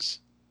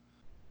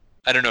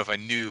don't know if I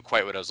knew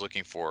quite what I was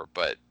looking for,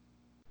 but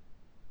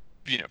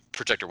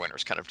Protect Our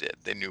Winters kind of did.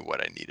 They knew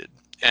what I needed.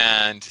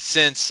 And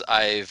since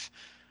I've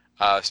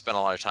spent a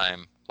lot of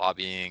time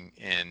lobbying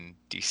in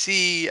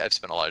DC, I've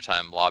spent a lot of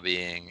time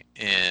lobbying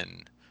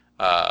in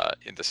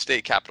the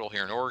state capitol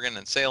here in Oregon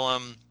and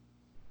Salem.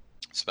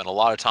 Spent a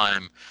lot of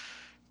time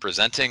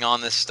presenting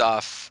on this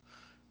stuff,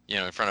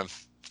 in front of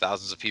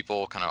thousands of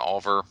people kind of all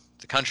over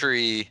the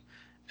country.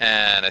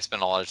 And I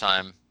spent a lot of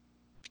time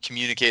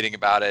communicating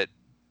about it,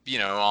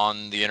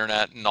 on the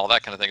internet and all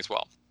that kind of thing as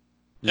well.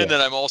 And Yeah.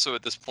 then I'm also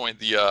at this point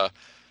the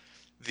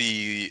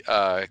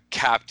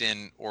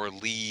captain or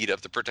lead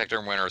of the Protect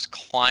Our Winters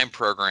climb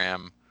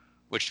program,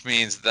 which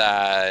means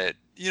that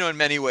in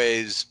many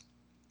ways,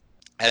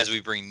 as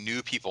we bring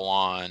new people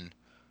on,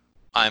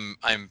 I'm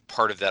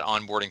part of that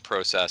onboarding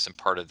process and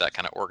part of that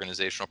kind of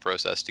organizational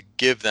process to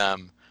give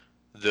them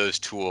those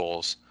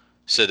tools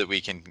so that we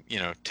can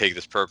take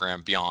this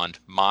program beyond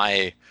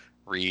my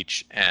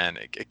reach and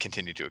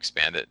continue to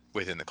expand it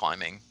within the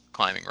climbing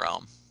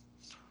realm.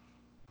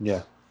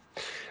 Yeah.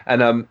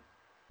 And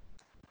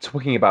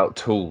talking about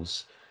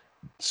tools,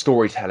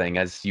 storytelling,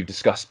 as you've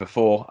discussed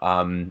before.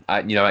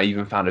 I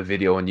even found a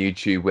video on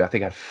YouTube where I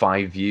think had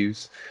 5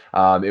 views.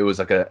 It was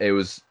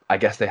I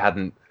guess they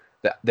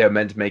were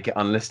meant to make it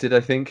unlisted, I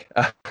think,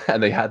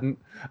 and they hadn't.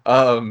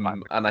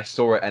 And I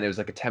saw it, and it was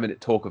like a 10-minute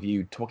talk of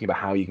you talking about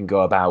how you can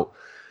go about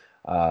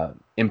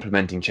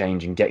implementing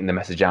change and getting the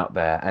message out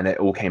there, and it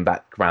all came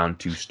back around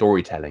to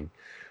storytelling,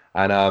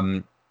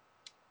 and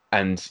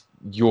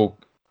your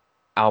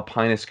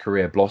Alpinist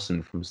career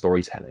blossomed from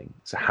storytelling.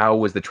 So how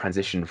was the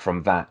transition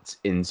from that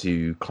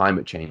into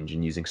climate change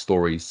and using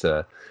stories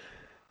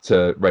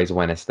to raise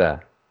awareness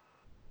there?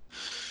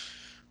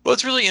 Well,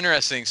 it's really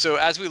interesting. So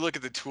as we look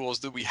at the tools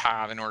that we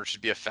have in order to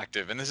be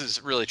effective, and this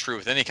is really true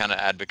with any kind of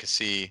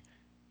advocacy,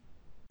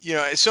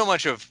 so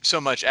much of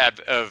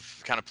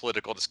kind of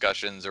political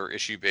discussions or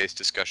issue-based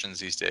discussions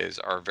these days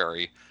are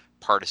very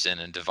partisan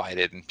and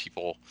divided, and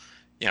people,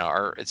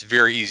 it's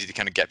very easy to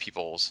kind of get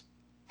people's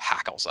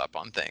hackles up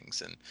on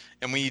things,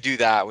 and when you do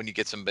that, when you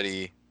get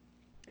somebody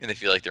and they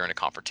feel like they're in a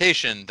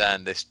confrontation,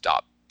 then they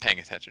stop paying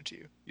attention to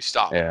you. You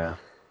stop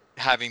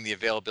having the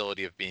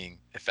availability of being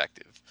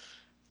effective.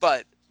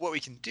 But what we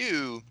can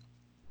do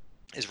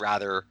is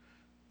rather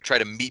try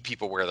to meet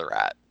people where they're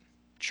at.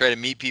 Try to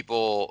meet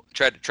people,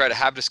 try to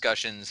have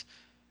discussions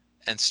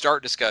and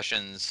start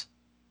discussions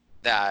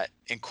that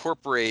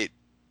incorporate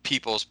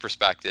people's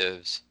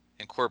perspectives,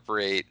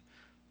 incorporate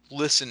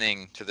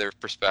listening to their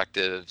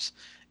perspectives,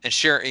 and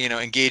share,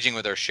 engaging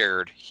with our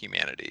shared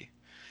humanity.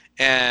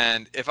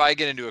 And if I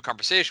get into a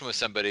conversation with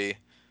somebody,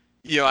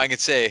 I can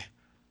say,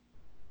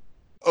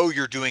 "Oh,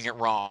 you're doing it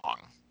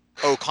wrong.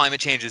 Oh,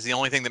 climate change is the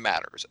only thing that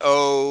matters.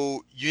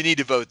 Oh, you need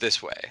to vote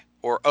this way."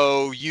 Or,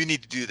 "Oh, you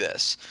need to do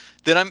this."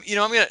 Then I'm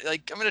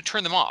gonna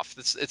turn them off.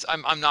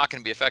 I'm not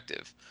gonna be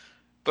effective.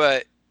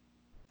 But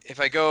if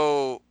I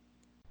go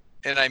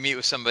and I meet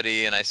with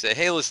somebody and I say,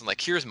 "Hey, listen,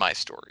 like, here's my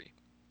story.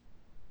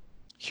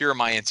 Here are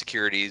my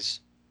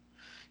insecurities.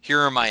 Here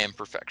are my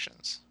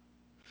imperfections.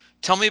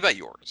 Tell me about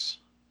yours.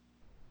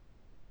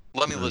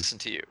 Let me listen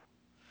to you.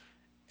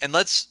 And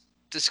let's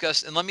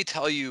discuss, and let me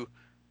tell you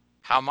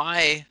how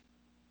my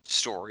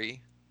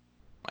story,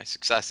 my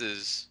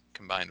successes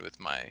combined with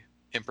my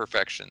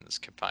imperfections,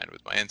 combined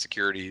with my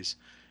insecurities,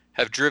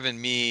 have driven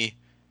me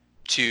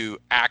to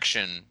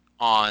action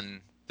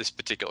on this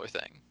particular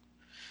thing."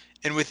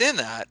 And within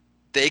that,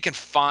 they can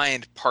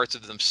find parts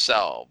of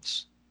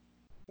themselves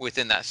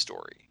within that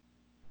story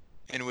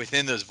and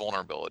within those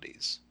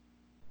vulnerabilities.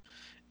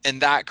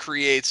 And that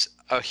creates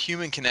a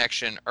human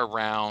connection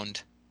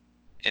around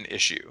an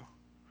issue,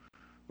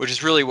 which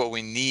is really what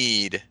we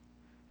need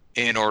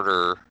in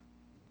order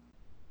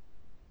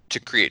to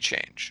create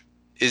change,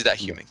 is that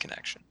human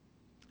connection.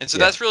 And so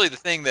that's really the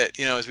thing that,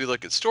 as we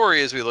look at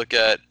story, as we look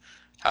at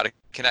how to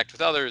connect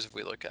with others, if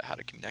we look at how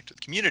to connect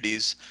with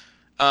communities,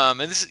 and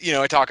this is,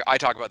 I talk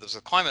about this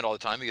with climate all the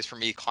time, because for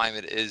me,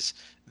 climate is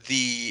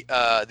the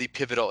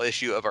pivotal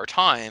issue of our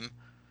time.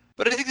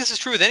 But I think this is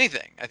true with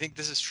anything. I think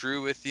this is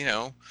true with,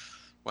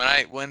 when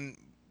I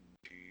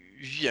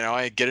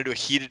get into a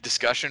heated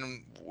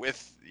discussion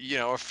with,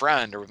 a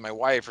friend or with my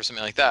wife or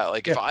something like that.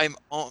 Like, if I'm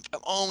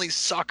only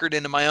suckered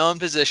into my own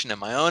position and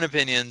my own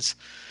opinions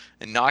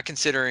and not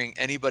considering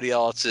anybody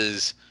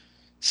else's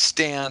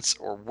stance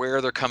or where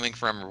they're coming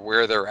from or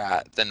where they're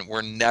at, then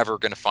we're never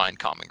going to find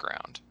common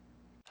ground.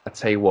 I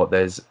tell you what,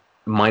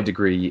 my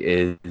degree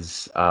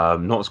is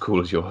not as cool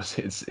as yours.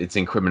 It's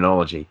in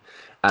criminology,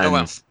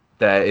 and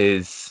there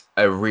is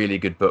a really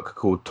good book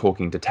called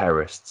Talking to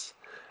Terrorists,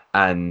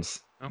 and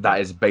that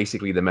is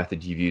basically the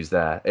method you've used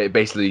there. It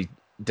basically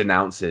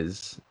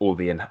denounces all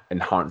the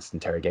enhanced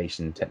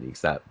interrogation techniques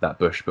that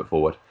Bush put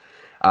forward,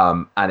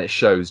 and it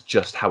shows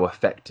just how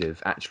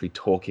effective actually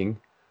talking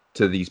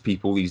to these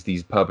people,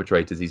 these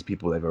perpetrators, these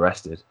people they've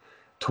arrested,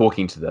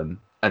 talking to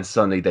them, and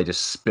suddenly they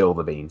just spill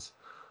the beans.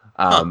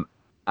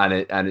 And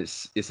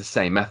it's the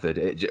same method.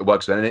 It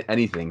works with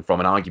anything from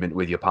an argument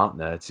with your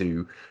partner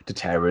to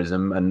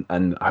terrorism,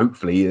 and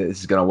hopefully this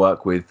is going to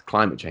work with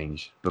climate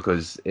change,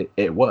 because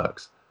it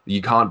works.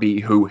 You can't be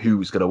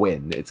who's going to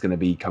win. It's going to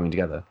be coming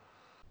together.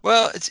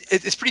 Well,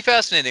 it's pretty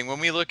fascinating when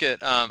we look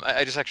at.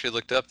 I just actually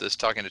looked up this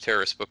Talking to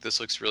Terrorists book.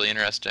 This looks really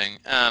interesting.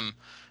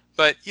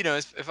 But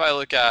if I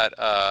look at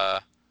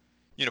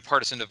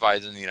partisan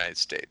divides in the United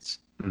States,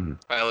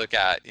 if I look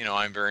at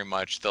I'm very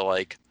much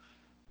the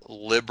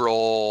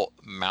liberal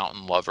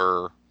mountain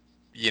lover,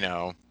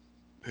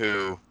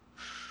 who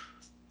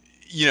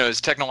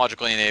is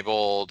technologically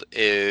enabled,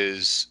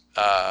 is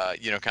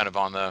kind of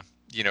on the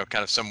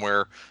kind of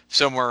somewhere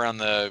on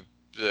the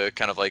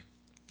kind of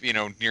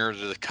near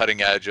to the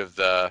cutting edge of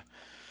the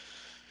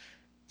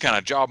kind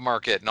of job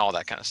market and all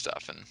that kind of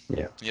stuff. And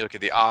you look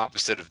at the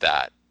opposite of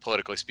that,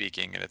 politically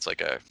speaking, and it's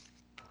like a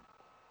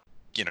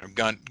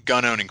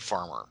gun owning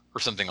farmer or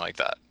something like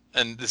that.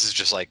 And this is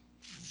just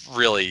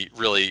really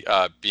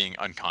being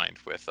unkind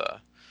with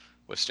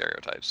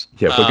stereotypes.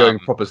 Yeah, we're going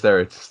proper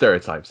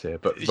stereotypes here,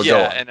 but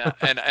go on.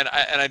 and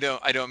I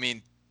don't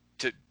mean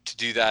to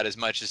do that as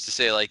much as to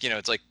say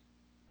it's like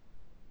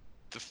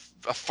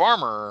a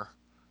farmer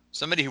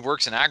somebody who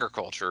works in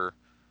agriculture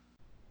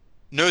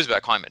knows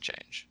about climate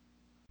change.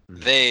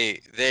 Mm.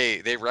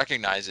 They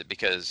recognize it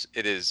because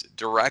it is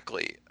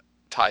directly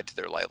tied to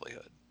their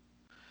livelihood.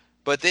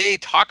 But they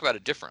talk about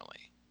it differently.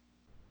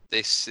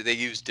 They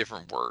use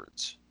different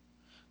words.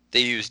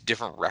 They use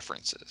different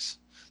references.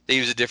 They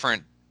use a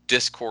different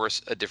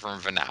discourse, a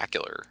different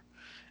vernacular.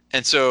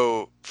 And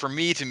so for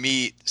me to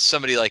meet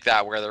somebody like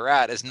that where they're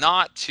at is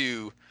not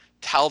to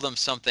tell them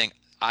something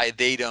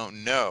they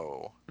don't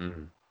know.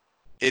 Mm.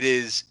 It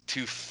is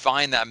to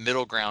find that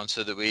middle ground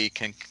so that we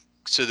can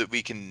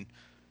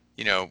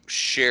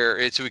share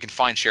it, so we can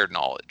find shared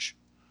knowledge.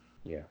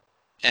 Yeah.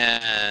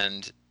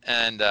 And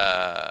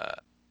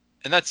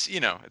that's,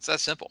 it's that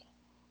simple.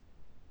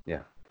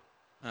 Yeah.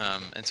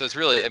 And so it's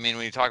really, I mean,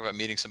 when you talk about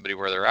meeting somebody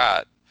where they're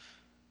at,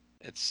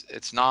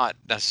 it's not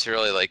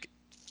necessarily like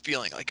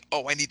feeling like,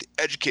 oh, I need to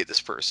educate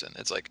this person.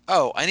 It's like,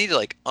 oh, I need to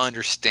like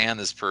understand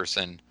this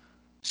person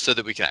so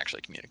that we can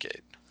actually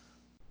communicate.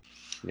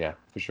 Yeah,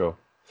 for sure.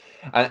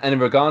 And in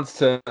regards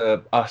to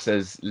us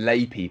as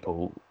lay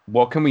people,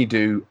 what can we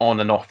do on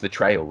and off the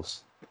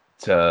trails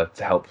to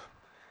help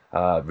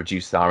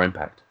reduce our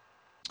impact?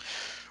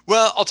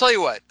 Well, I'll tell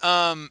you what,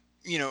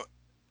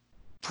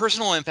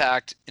 personal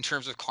impact in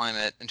terms of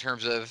climate, in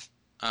terms of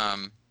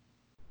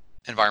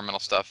environmental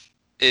stuff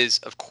is,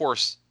 of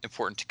course,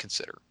 important to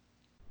consider.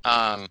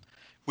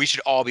 We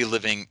should all be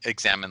living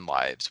examined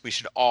lives. We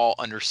should all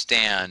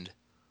understand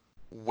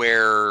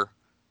where,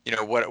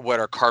 what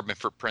our carbon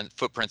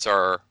footprints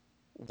are,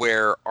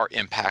 where our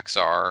impacts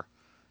are,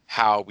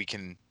 how we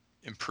can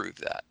improve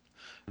that.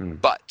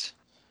 Mm. But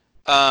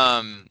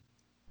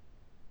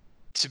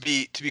to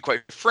be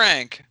quite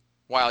frank,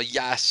 while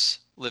yes,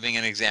 living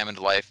an examined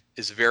life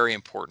is very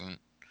important,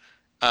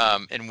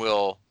 and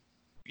will,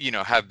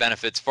 have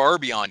benefits far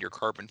beyond your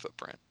carbon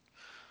footprint,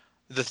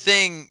 the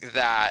thing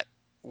that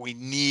we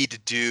need to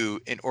do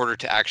in order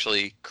to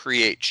actually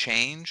create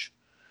change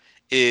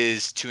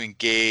is to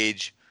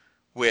engage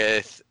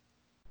with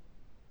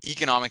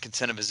economic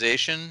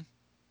incentivization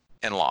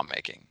and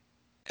lawmaking.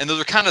 And those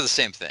are kind of the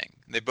same thing.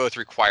 They both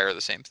require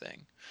the same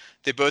thing.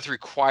 They both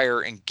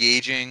require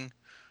engaging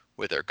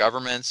with their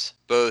governments,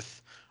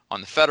 both on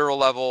the federal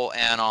level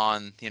and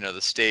on, the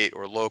state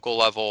or local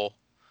level,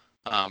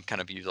 kind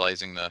of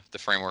utilizing the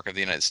framework of the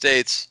United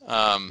States.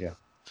 Yeah.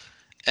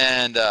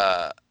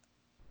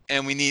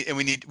 And we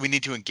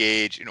need to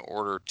engage in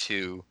order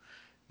to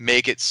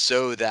make it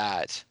so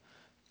that,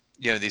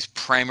 these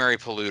primary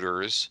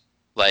polluters,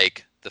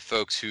 like the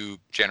folks who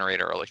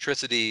generate our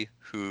electricity,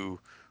 who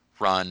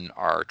run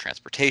our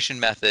transportation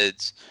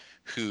methods,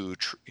 who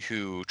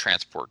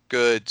transport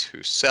goods,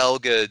 who sell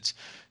goods,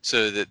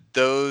 so that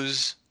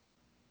those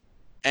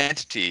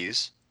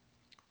entities,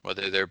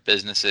 whether they're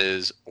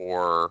businesses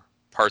or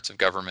parts of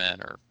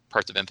government or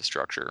parts of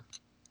infrastructure,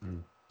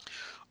 Mm.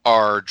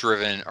 are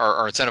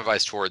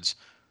incentivized towards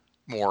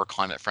more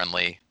climate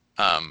friendly,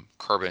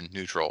 carbon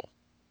neutral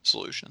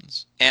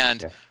solutions.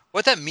 And Yeah.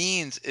 what that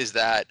means is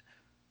that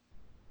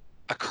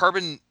a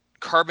carbon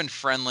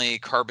friendly,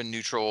 carbon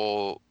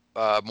neutral,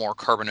 more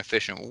carbon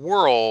efficient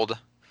world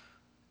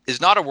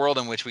is not a world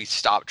in which we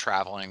stop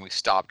traveling, we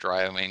stop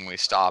driving, we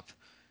stop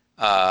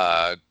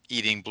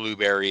eating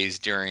blueberries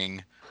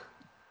during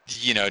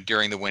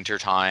the winter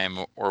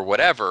time or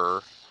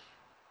whatever.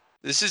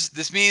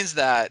 This means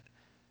that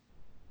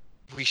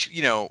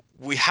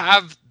we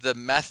have the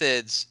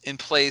methods in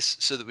place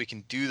so that we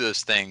can do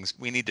those things.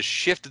 We need to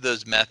shift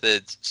those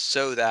methods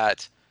so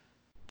that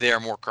they are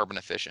more carbon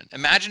efficient.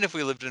 Imagine if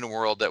we lived in a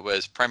world that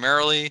was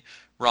primarily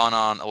run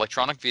on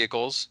electronic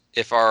vehicles,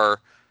 if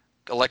our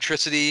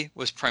electricity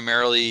was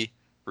primarily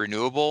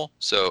renewable,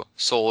 so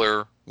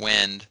solar,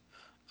 wind,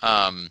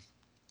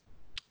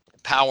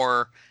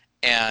 power,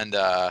 and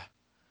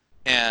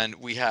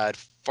we had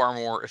far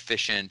more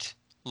efficient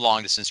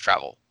long distance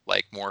travel,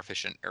 like more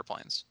efficient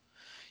airplanes.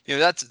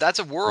 That's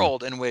a Mm.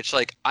 world in which,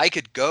 like, I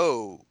could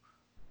go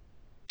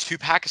to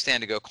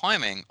Pakistan to go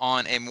climbing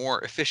on a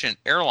more efficient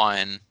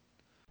airline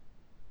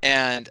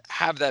and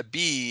have that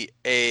be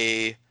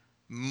a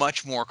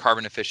much more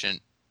carbon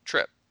efficient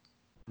trip.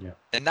 Yeah.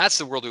 And that's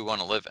the world we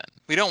want to live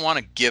in. We don't want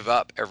to give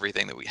up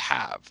everything that we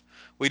have.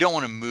 We don't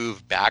want to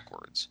move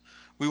backwards.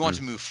 We want Mm.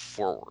 to move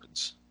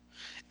forwards.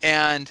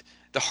 And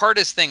the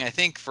hardest thing, I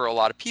think, for a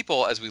lot of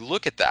people as we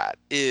look at that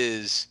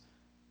is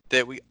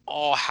that we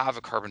all have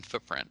a carbon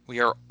footprint. We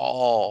are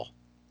all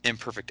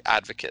imperfect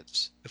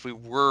advocates. If we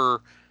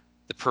were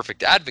the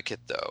perfect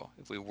advocate, though,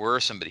 if we were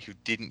somebody who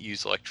didn't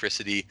use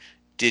electricity,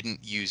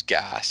 didn't use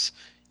gas,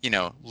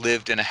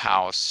 lived in a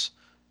house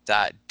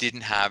that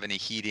didn't have any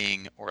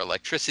heating or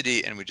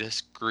electricity, and we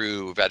just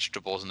grew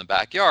vegetables in the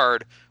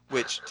backyard,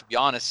 which, to be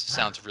honest,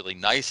 sounds really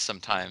nice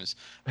sometimes,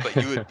 but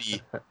you would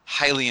be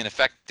highly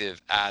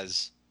ineffective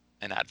as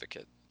an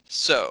advocate.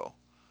 So,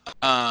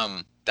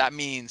 what that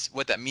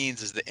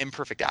means is the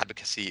imperfect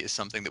advocacy is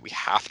something that we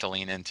have to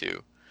lean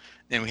into,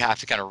 and we have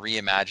to kind of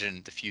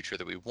reimagine the future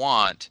that we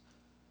want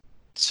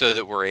so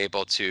that we're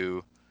able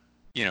to,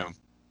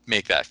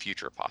 make that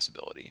future a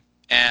possibility.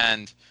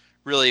 And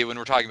really, when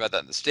we're talking about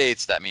that in the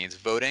States, that means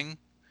voting.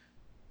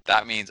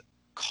 That means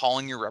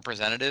calling your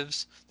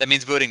representatives. That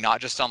means voting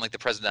not just on like the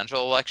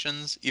presidential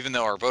elections, even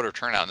though our voter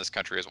turnout in this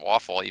country is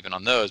awful even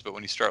on those. But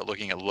when you start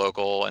looking at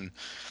local and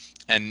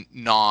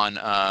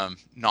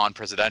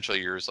non-presidential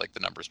years, like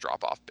the numbers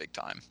drop off big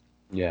time.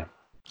 Yeah.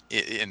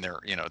 In their,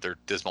 they're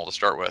dismal to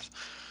start with.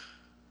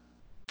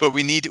 But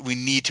we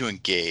need to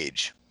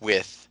engage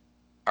with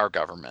our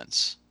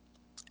governments,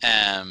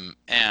 and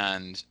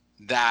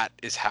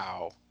that's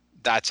how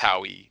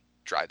we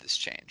drive this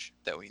change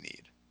that we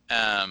need.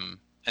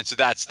 And so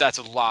that's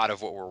a lot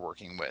of what we're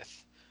working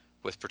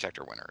with Protect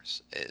Our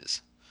Winters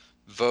is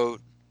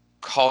vote,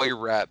 call your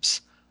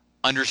reps,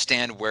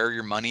 understand where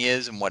your money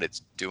is and what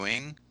it's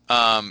doing,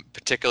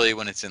 particularly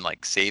when it's in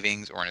like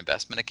savings or in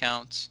investment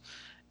accounts,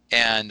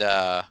 and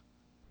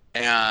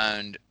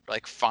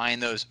like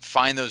find those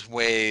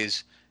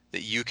ways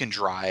that you can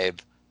drive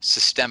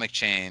systemic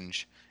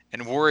change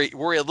and worry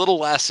a little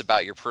less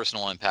about your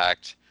personal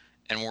impact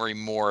and worry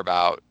more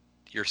about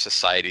your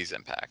society's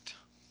impact.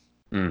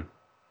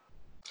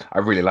 I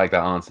really like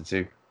that answer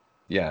too.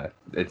 Yeah,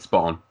 it's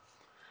spot on.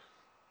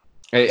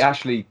 It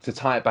actually, to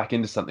tie it back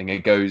into something,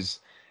 it goes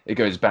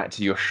back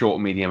to your short,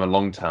 medium, and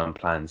long term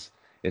plans.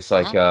 It's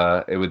like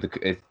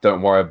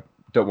don't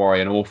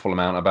worry an awful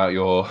amount about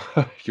your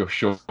your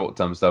short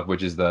term stuff,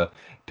 which is the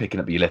picking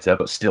up your litter,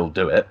 but still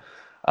do it.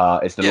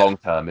 It's the long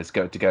term. It's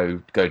go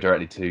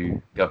directly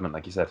to government,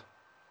 like you said.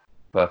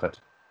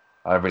 Perfect.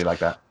 I really like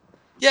that.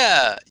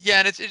 Yeah,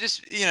 and it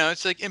just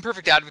it's like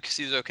imperfect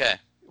advocacy is okay.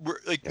 We're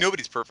like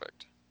nobody's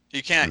perfect.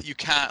 You can't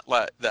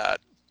let that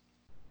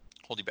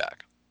hold you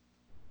back.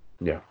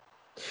 Yeah.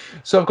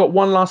 So I've got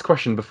one last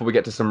question before we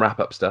get to some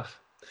wrap up stuff.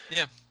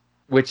 Yeah.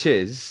 Which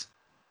is,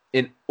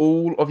 in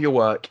all of your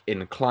work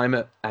in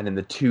climate and in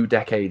the 2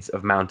 decades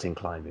of mountain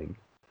climbing,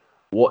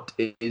 what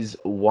is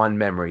one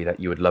memory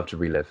that you would love to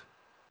relive?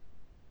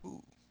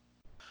 Ooh.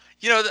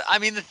 I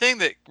mean, the thing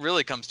that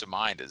really comes to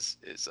mind is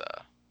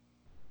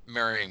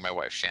marrying my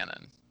wife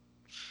Shannon.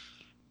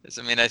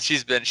 I mean,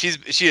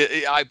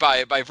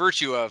 by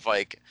virtue of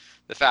like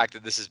the fact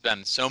that this has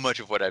been so much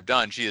of what I've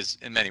done, she has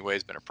in many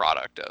ways been a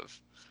product of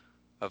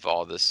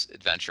all this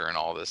adventure and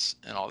all this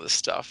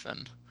stuff.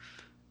 And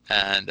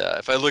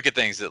if I look at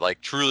things that like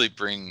truly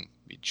bring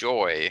me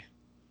joy,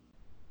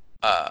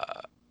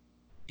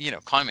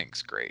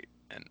 climbing's great,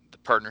 and the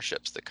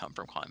partnerships that come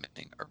from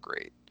climbing are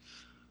great.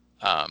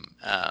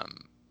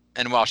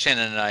 And while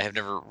Shannon and I have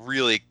never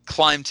really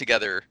climbed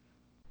together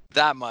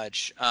that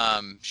much,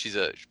 she's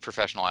a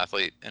professional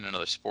athlete in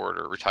another sport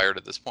or retired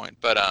at this point,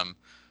 but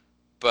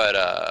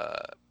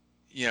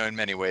in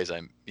many ways I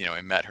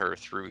met her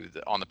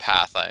on the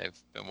path I've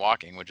been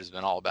walking, which has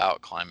been all about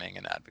climbing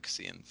and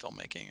advocacy and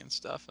filmmaking and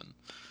stuff.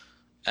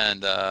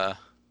 And I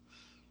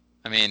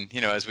mean,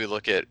 as we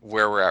look at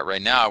where we're at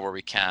right now, where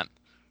we can't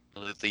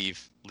really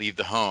leave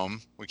the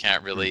home, we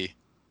can't really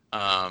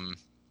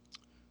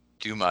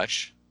do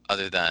much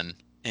other than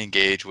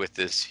engage with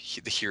the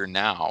here and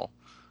now.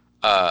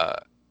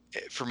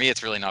 For me,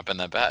 it's really not been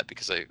that bad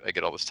because I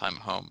get all this time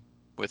at home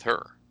with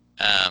her.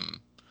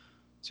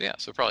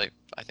 So probably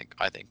I think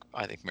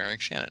marrying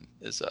Shannon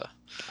is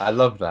I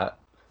love that.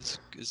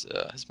 Is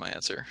my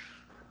answer.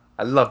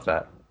 I love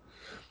that.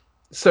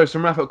 So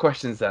some wrap up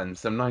questions then,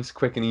 some nice,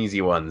 quick and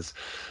easy ones.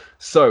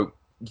 So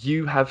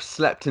you have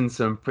slept in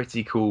some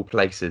pretty cool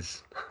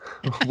places.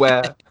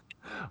 Where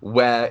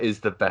is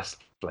the best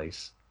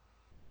place?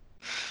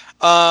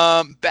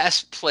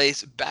 Best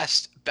place,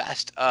 best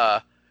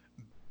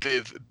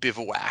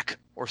bivouac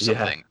or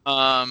something.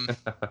 Yeah.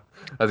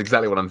 That's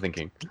exactly what I'm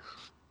thinking.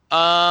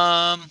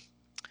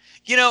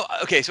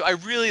 Okay, so I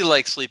really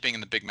like sleeping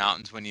in the big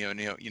mountains when you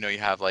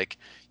have like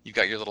you've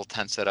got your little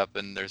tent set up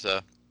and there's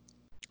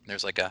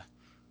like a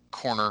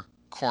corner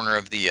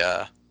of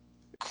the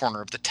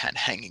tent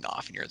hanging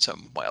off and you're in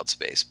some wild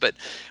space. But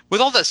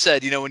with all that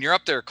said, when you're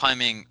up there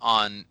climbing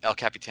on El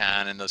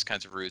Capitan and those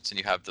kinds of routes and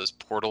you have those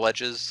portal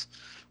edges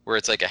where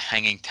it's like a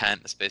hanging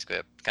tent, it's basically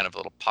a kind of a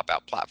little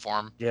pop-out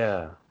platform.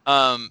 Yeah.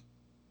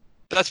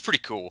 That's pretty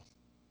cool.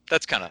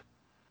 That's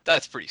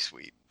pretty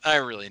sweet. I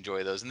really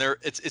enjoy those, and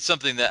it's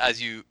something that as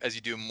you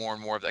do more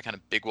and more of that kind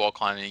of big wall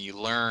climbing, you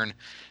learn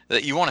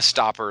that you want to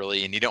stop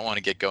early and you don't want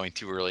to get going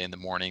too early in the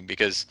morning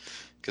because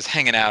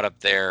hanging out up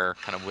there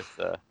kind of with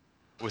the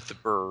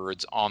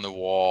birds on the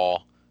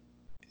wall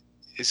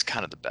is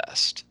kind of the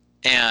best.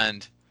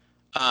 And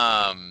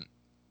also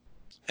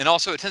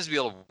it tends to be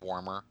a little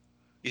warmer.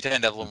 You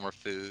tend to have a little more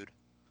food.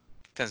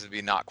 It tends to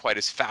be not quite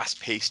as fast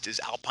paced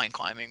as alpine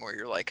climbing where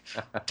you're like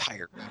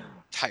tired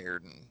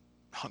and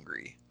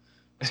hungry.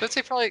 So I'd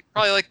say probably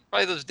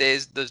those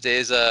days, there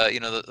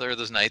are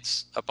those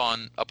nights up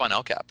on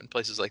El Cap and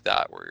places like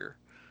that where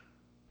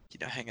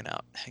you're, hanging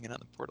out on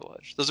the portal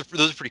edge. Those are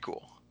pretty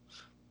cool.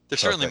 They're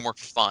certainly more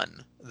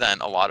fun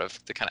than a lot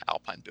of the kind of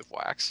alpine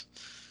bivouacs.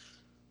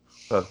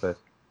 Perfect.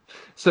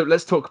 So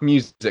let's talk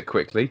music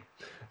quickly.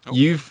 Oh.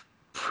 You've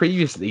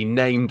previously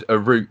named a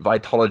route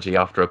Vitology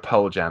after a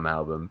Pearl Jam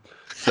album.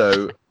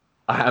 So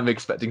I am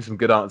expecting some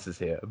good answers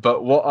here.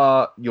 But what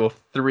are your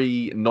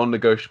 3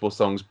 non-negotiable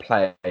songs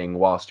playing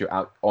whilst you're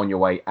out on your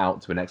way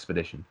out to an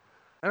expedition?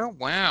 Oh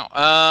wow.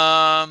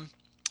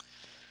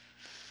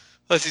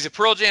 Let's see. So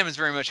Pearl Jam is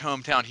very much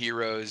hometown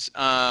heroes.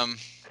 Gosh,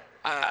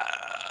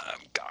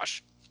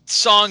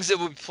 songs that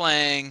we'll be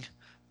playing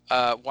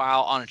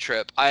while on a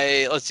trip.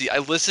 Let's see. I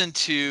listened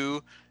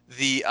to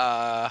the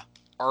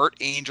Art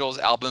Angels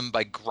album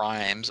by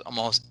Grimes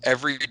almost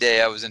every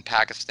day I was in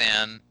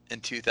Pakistan in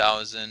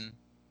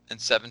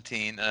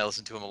 2017, and I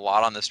listened to him a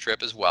lot on this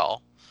trip as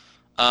well.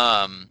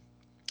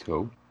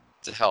 Cool.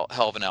 It's a hell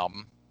of an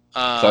album. So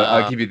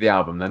I'll give you the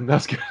album then.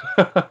 That's good.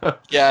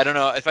 Yeah, I don't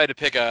know. If I had to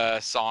pick a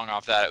song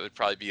off that, it would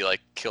probably be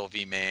like Kill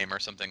V Mame or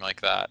something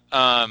like that.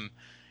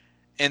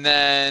 And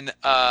then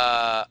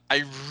I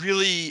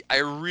really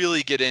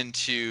get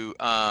into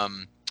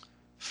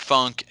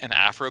funk and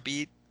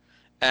Afrobeat.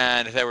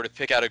 And if I were to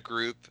pick out a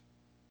group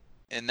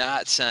in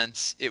that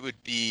sense, it would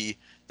be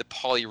the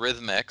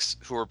Polyrhythmics,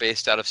 who are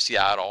based out of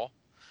Seattle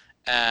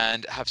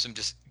and have some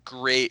just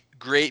great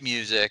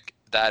music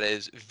that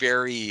is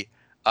very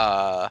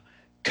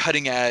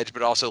cutting edge,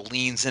 but also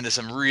leans into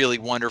some really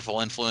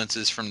wonderful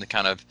influences from the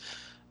kind of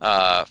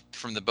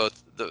from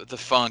both the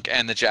funk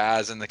and the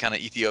jazz and the kind of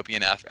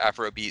Ethiopian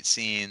Afrobeat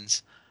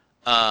scenes.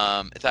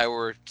 If I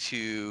were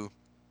to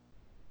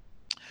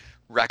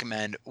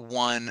recommend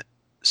one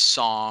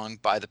song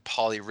by the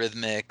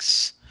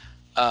Polyrhythmics,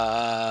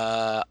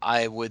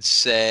 I would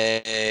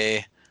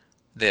say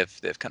they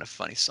have kind of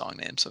funny song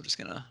names, so I'm just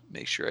gonna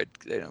make sure I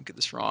don't get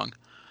this wrong.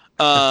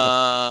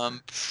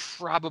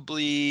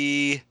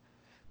 Probably,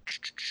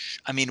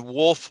 I mean,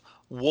 Wolf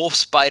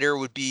Spider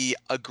would be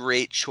a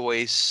great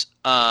choice.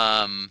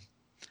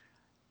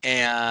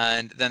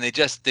 And then they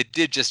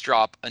did just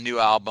drop a new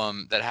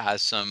album that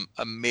has some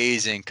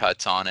amazing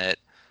cuts on it.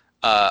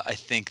 I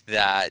think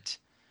that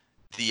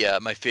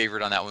my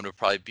favorite on that one would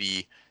probably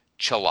be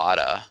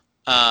Chelada,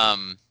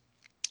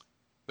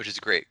 which is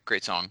a great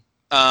song.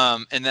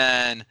 And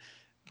then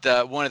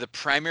one of the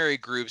primary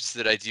groups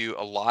that I do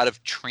a lot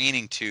of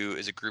training to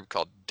is a group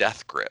called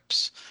Death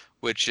Grips,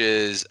 which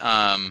is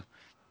a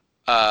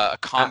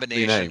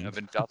combination of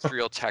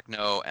industrial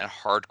techno and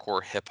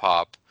hardcore hip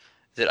hop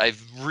that I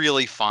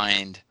really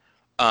find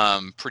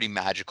pretty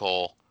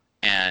magical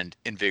and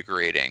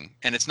invigorating.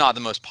 And it's not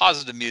the most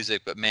positive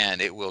music, but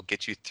man, it will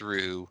get you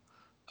through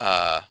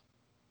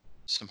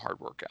some hard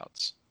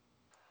workouts.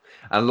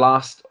 And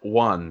last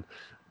one,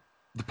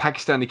 the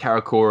Pakistani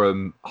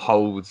Karakoram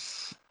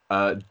holds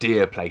a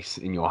dear place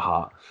in your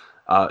heart.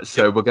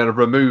 So we're going to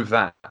remove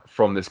that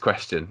from this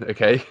question,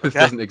 okay? This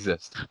doesn't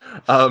exist.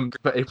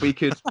 But if we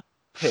could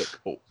pick,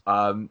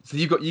 so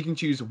you can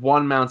choose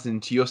one mountain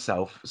to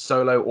yourself,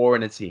 solo or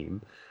in a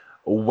team.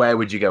 Where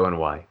would you go and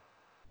why?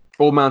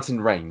 Or mountain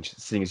range,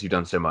 seeing as you've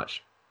done so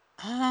much.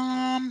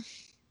 And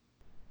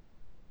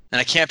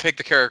I can't pick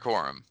the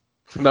Karakoram.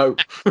 No.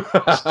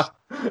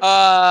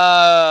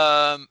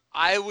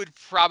 I would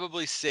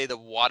probably say the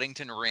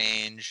Waddington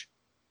Range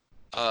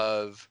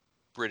of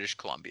British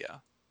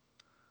Columbia.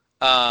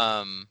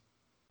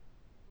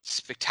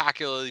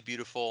 Spectacularly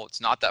beautiful.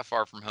 It's not that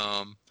far from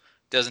home.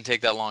 Doesn't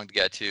take that long to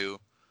get to.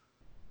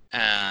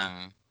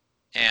 And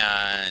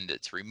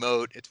it's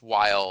remote. It's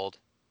wild.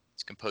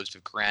 It's composed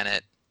of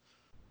granite,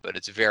 but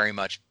it's very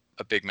much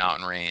a big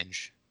mountain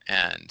range,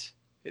 and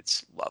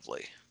it's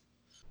lovely.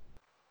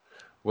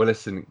 Well,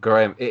 listen,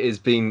 Graham, it has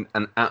been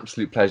an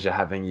absolute pleasure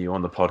having you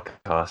on the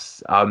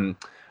podcast.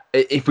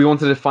 If we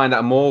wanted to find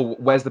out more,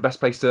 where's the best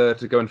place to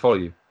go and follow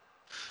you?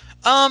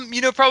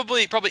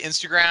 Probably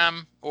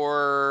Instagram,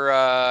 or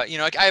I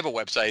have a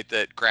website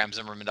that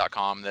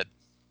grahamzimmerman.com that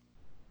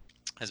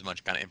has a bunch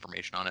of kind of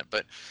information on it.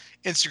 But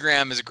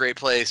Instagram is a great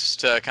place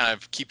to kind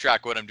of keep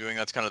track of what I'm doing.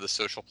 That's kind of the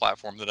social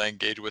platform that I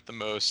engage with the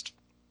most.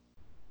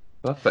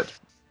 Perfect.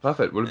 Well,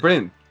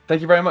 brilliant.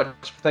 Thank you very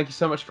much. Thank you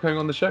so much for coming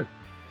on the show.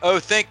 Oh,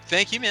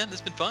 thank you, man. This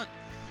has been fun.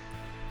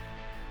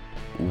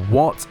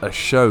 What a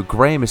show.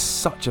 Graham is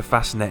such a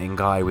fascinating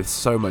guy with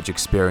so much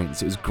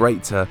experience. It was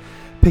great to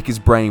pick his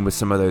brain with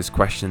some of those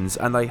questions,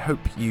 and I hope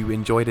you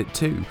enjoyed it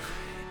too.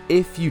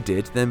 If you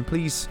did, then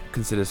please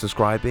consider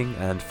subscribing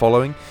and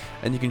following,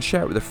 and you can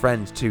share it with a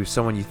friend too,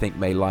 someone you think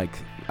may like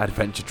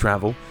adventure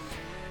travel.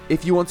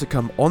 If you want to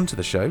come onto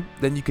the show,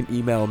 then you can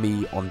email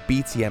me on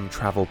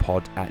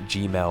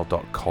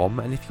btmtravelpod@gmail.com,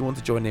 and if you want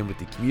to join in with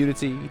the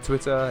community,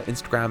 Twitter,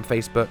 Instagram,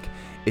 Facebook,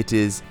 it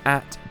is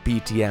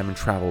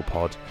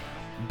 @btmtravelpod.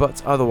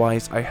 But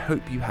otherwise, I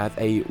hope you have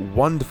a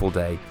wonderful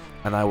day,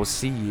 and I will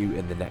see you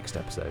in the next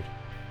episode.